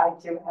 So I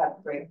do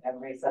have great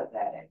memories of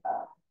that.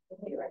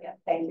 Here again.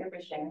 Thank you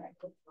for sharing.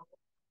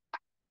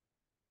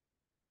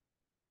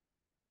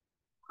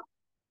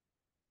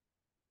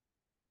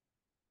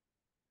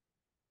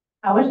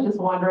 I was just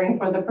wondering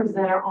for the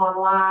presenter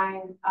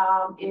online,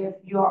 if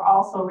you're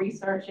also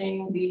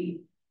researching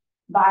the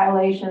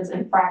violations,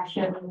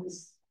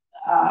 infractions,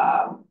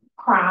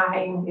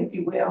 crime, if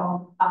you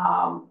will,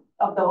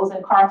 of those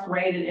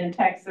incarcerated in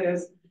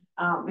Texas,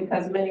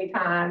 because many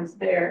times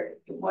it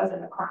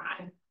wasn't a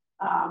crime.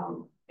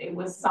 It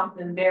was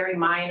something very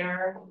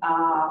minor,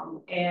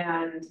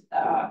 and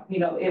you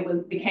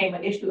know, became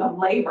an issue of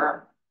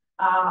labor.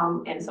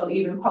 And so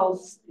even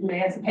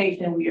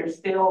post-emancipation, we are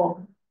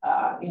still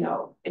you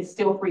know, it's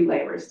still free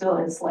labor, it's still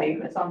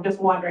enslavement. So I'm just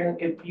wondering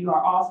if you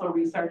are also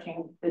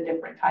researching the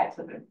different types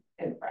of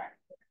infractions.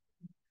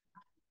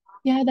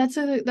 Yeah, that's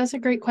a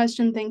great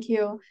question. Thank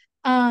you.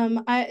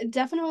 I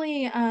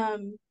definitely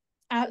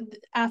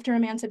after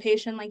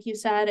emancipation, like you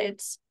said,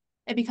 it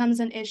becomes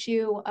an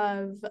issue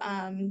of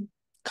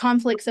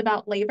conflicts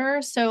about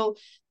labor. So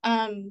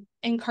after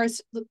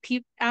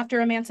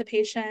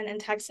emancipation in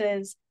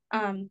Texas,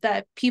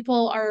 that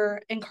people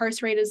are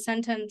incarcerated,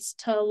 sentenced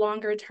to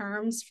longer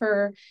terms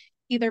for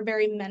either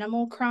very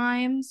minimal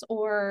crimes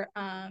or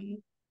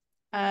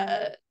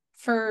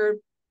for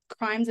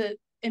crimes that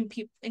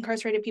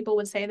incarcerated people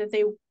would say that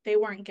they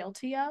weren't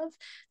guilty of,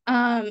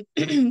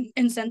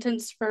 and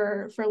sentenced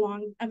for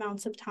long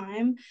amounts of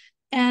time.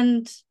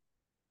 And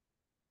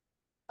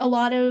a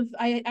lot of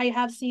I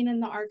have seen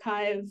in the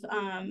archive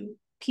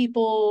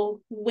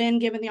people, when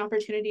given the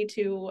opportunity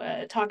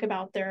to talk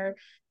about their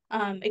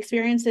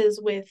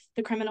experiences with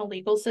the criminal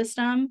legal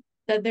system,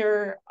 that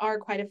there are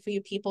quite a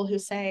few people who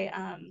say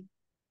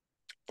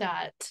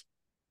that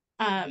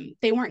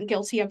they weren't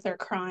guilty of their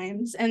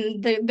crimes.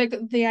 And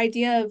the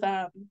idea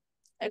of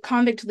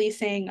convict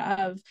leasing,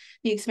 of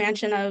the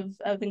expansion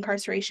of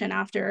incarceration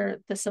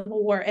after the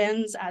Civil War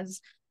ends as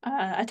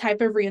a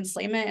type of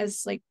re-enslavement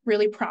is like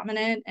really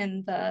prominent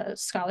in the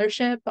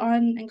scholarship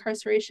on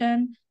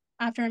incarceration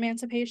after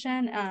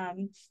emancipation.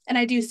 And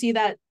I do see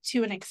that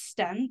to an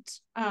extent,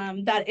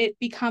 that it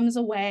becomes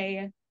a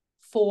way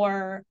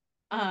for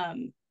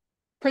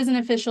prison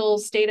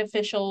officials, state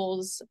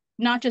officials,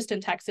 not just in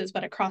Texas,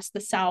 but across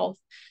the South,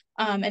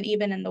 and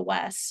even in the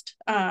West,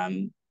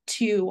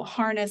 to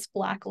harness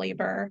Black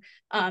labor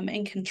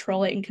and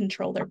control it and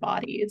control their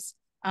bodies.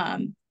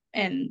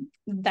 And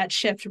that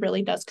shift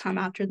really does come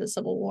after the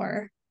Civil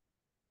War.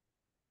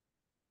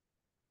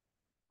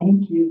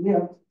 Thank you.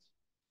 Yeah.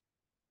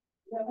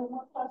 You have any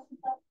more questions?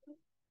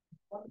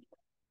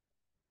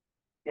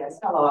 Yes,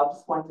 hello. I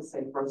just want to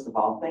say, first of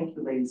all, thank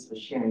you ladies for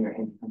sharing your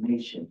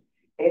information.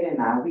 Ed and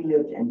I, we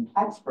lived in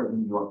Plattsburgh,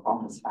 New York for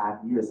almost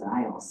 5 years, and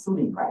I am a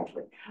SUNY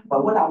graduate.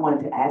 But what I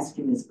wanted to ask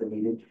you, Ms.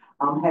 Benita,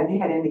 have you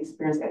had any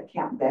experience at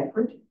Camp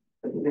Bedford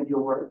with any of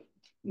your work?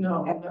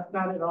 No,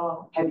 not at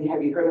all. Have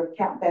you heard of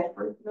Camp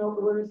Bedford? No,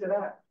 but where is it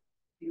at?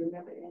 Do you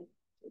remember it?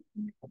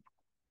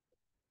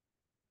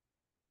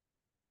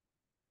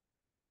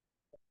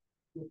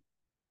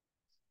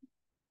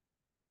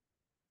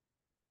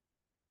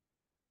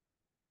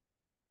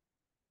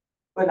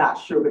 we're not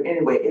sure, but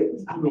anyway,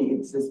 I mean,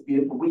 it's just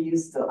beautiful. We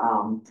used to,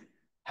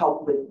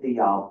 help with the,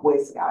 Boy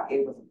Scout.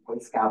 It was a Boy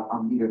Scout,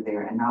 leader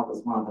there, and I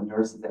was one of the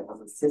nurses that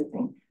was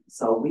assisting.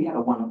 So we had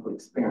a wonderful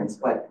experience,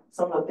 but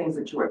some of the things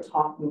that you were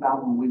talking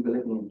about when we were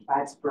living in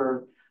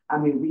Plattsburgh, I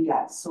mean, we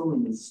got so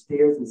many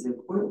stares as if,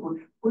 where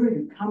are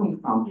you coming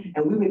from?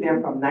 And we were there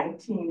from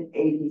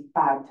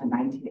 1985 to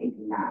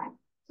 1989.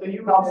 So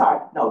you No, I'm sorry,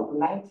 no, from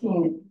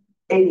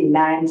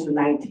 1989 to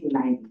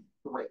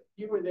 1993.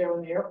 You were there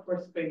when the Air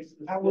Force Base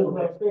was I still was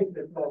there. stationed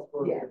at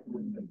Plattsburgh.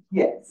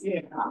 Yes.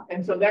 Yeah,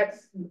 and so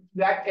that's,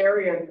 that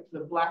area,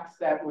 the blacks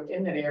that were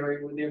in that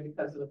area were there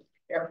because of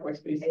Air Force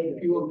Base, and a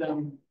few of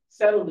them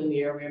settled in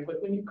the area.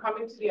 But when you come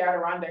into the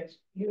Adirondacks,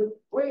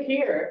 we're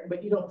here,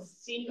 but you don't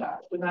see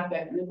us. We're not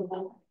that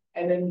visible.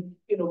 And then,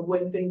 you know,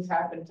 when things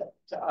happen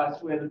to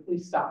us, where the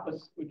police stop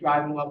us, we're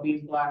driving while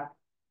being black,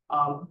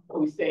 or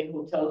we stay in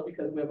hotels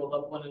because we have a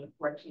loved one in a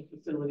correctional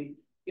facility,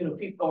 you know,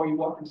 people, or you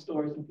walk in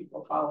stores and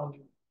people are following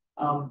you.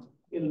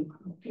 You know,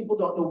 people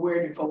don't know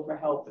where to go for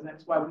help, and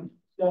that's why we've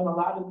done a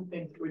lot of the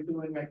things that we're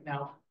doing right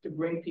now to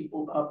bring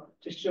people up,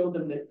 to show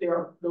them that there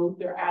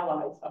are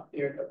allies up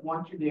there that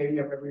want you there.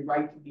 You have every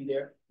right to be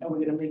there, and we're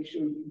going to make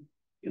sure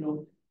you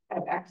know,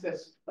 have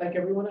access like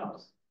everyone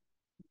else.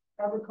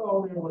 I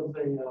recall there was a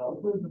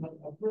prison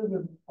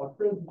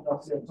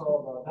up there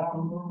called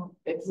Down.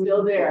 It's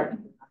still there.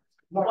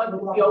 One of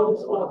the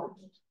oldest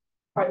orphans.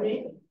 Pardon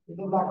me? It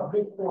was like a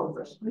big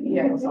fortress.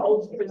 Yeah, it's the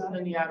oldest prison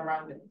in the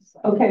Adirondacks.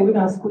 Okay, we're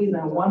gonna squeeze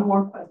in one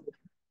more question.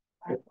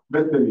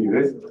 Listen to you,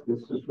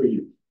 this is for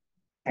you.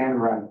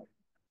 And right.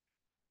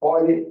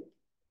 40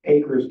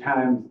 acres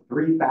times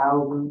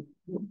 3,000.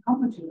 How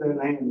much of that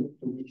land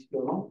do we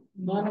still own?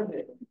 None of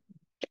it.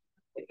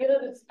 You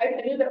know,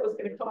 I knew that was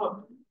going to come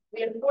up.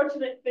 The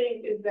unfortunate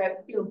thing is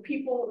that, you know,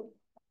 people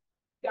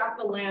got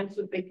the land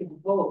so they could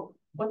vote.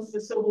 Once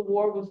the Civil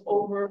War was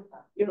over,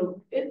 you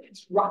know,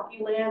 it's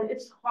rocky land.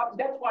 It's hard.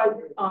 That's why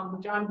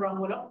John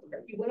Brown went up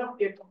there. He went up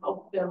there to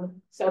help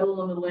them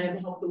settle on the land,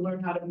 help them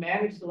learn how to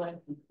manage the land.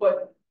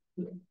 But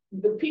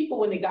the people,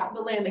 when they got the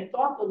land, they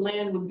thought the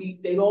land would be,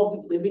 they'd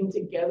all be living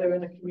together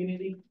in a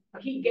community.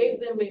 He gave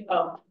them,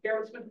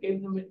 Garrett Smith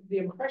gave them the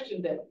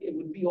impression that it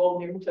would be all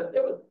near each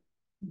other.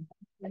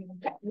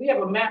 We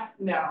have a map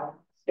now,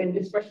 and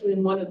especially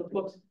in one of the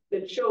books,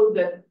 that showed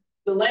that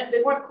the land,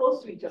 they weren't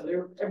close to each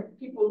other.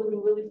 People were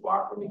living really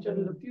far from each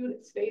other. The few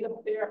that stayed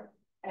up there,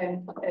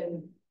 and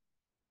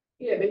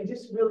yeah, they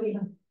just really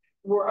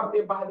were up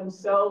there by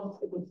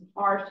themselves. It was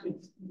harsh.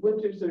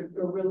 Winters are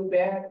really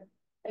bad,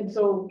 and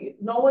so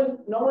no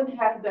one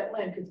had that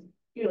land, because,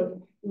 you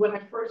know, when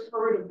I first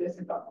heard of this,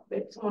 I thought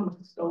that someone must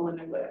have stolen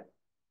their land.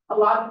 A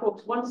lot of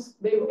folks, once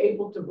they were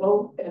able to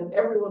vote, and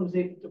everyone was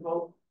able to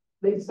vote,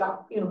 they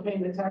stopped, you know,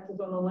 paying the taxes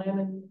on the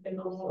land and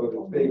the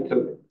So they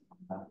took it.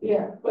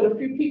 yeah, but a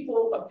few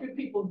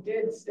people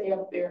did stay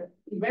up there.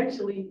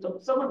 Eventually,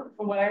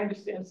 from what I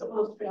understand, some of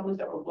those families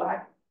that were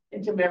black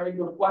intermarried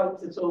with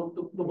whites, and so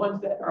the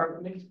ones that are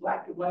mixed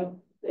black and white,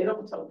 they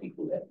don't tell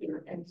people that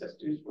their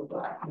ancestors were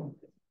black.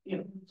 You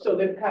know, so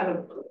they've kind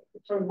of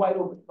turned white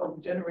over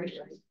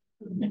generations.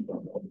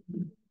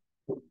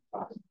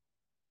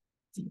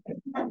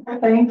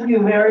 Thank you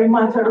very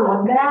much,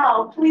 everyone.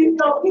 Now, please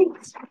don't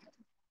eat.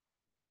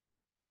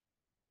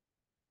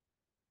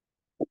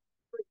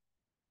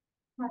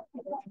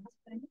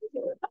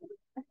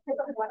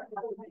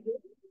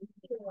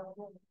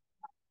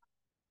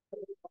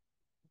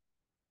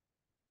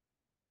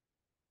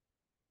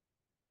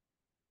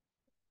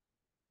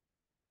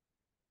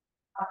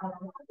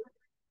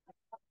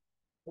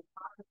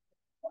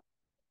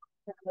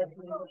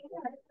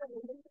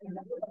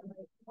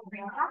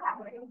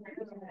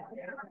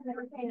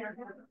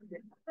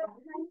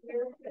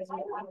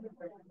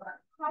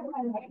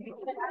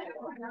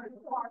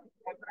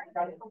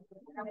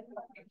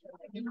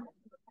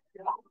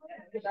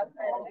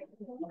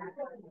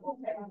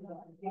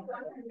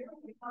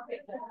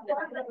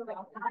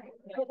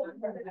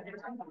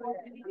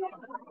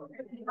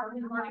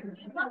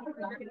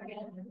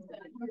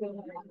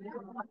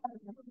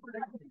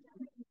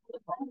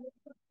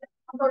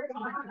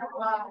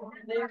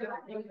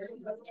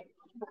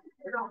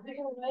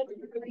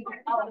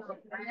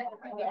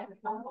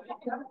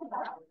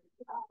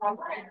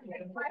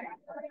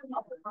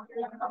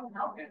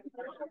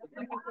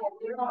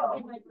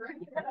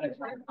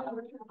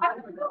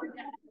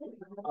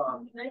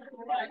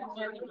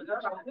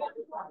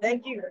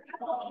 Thank you.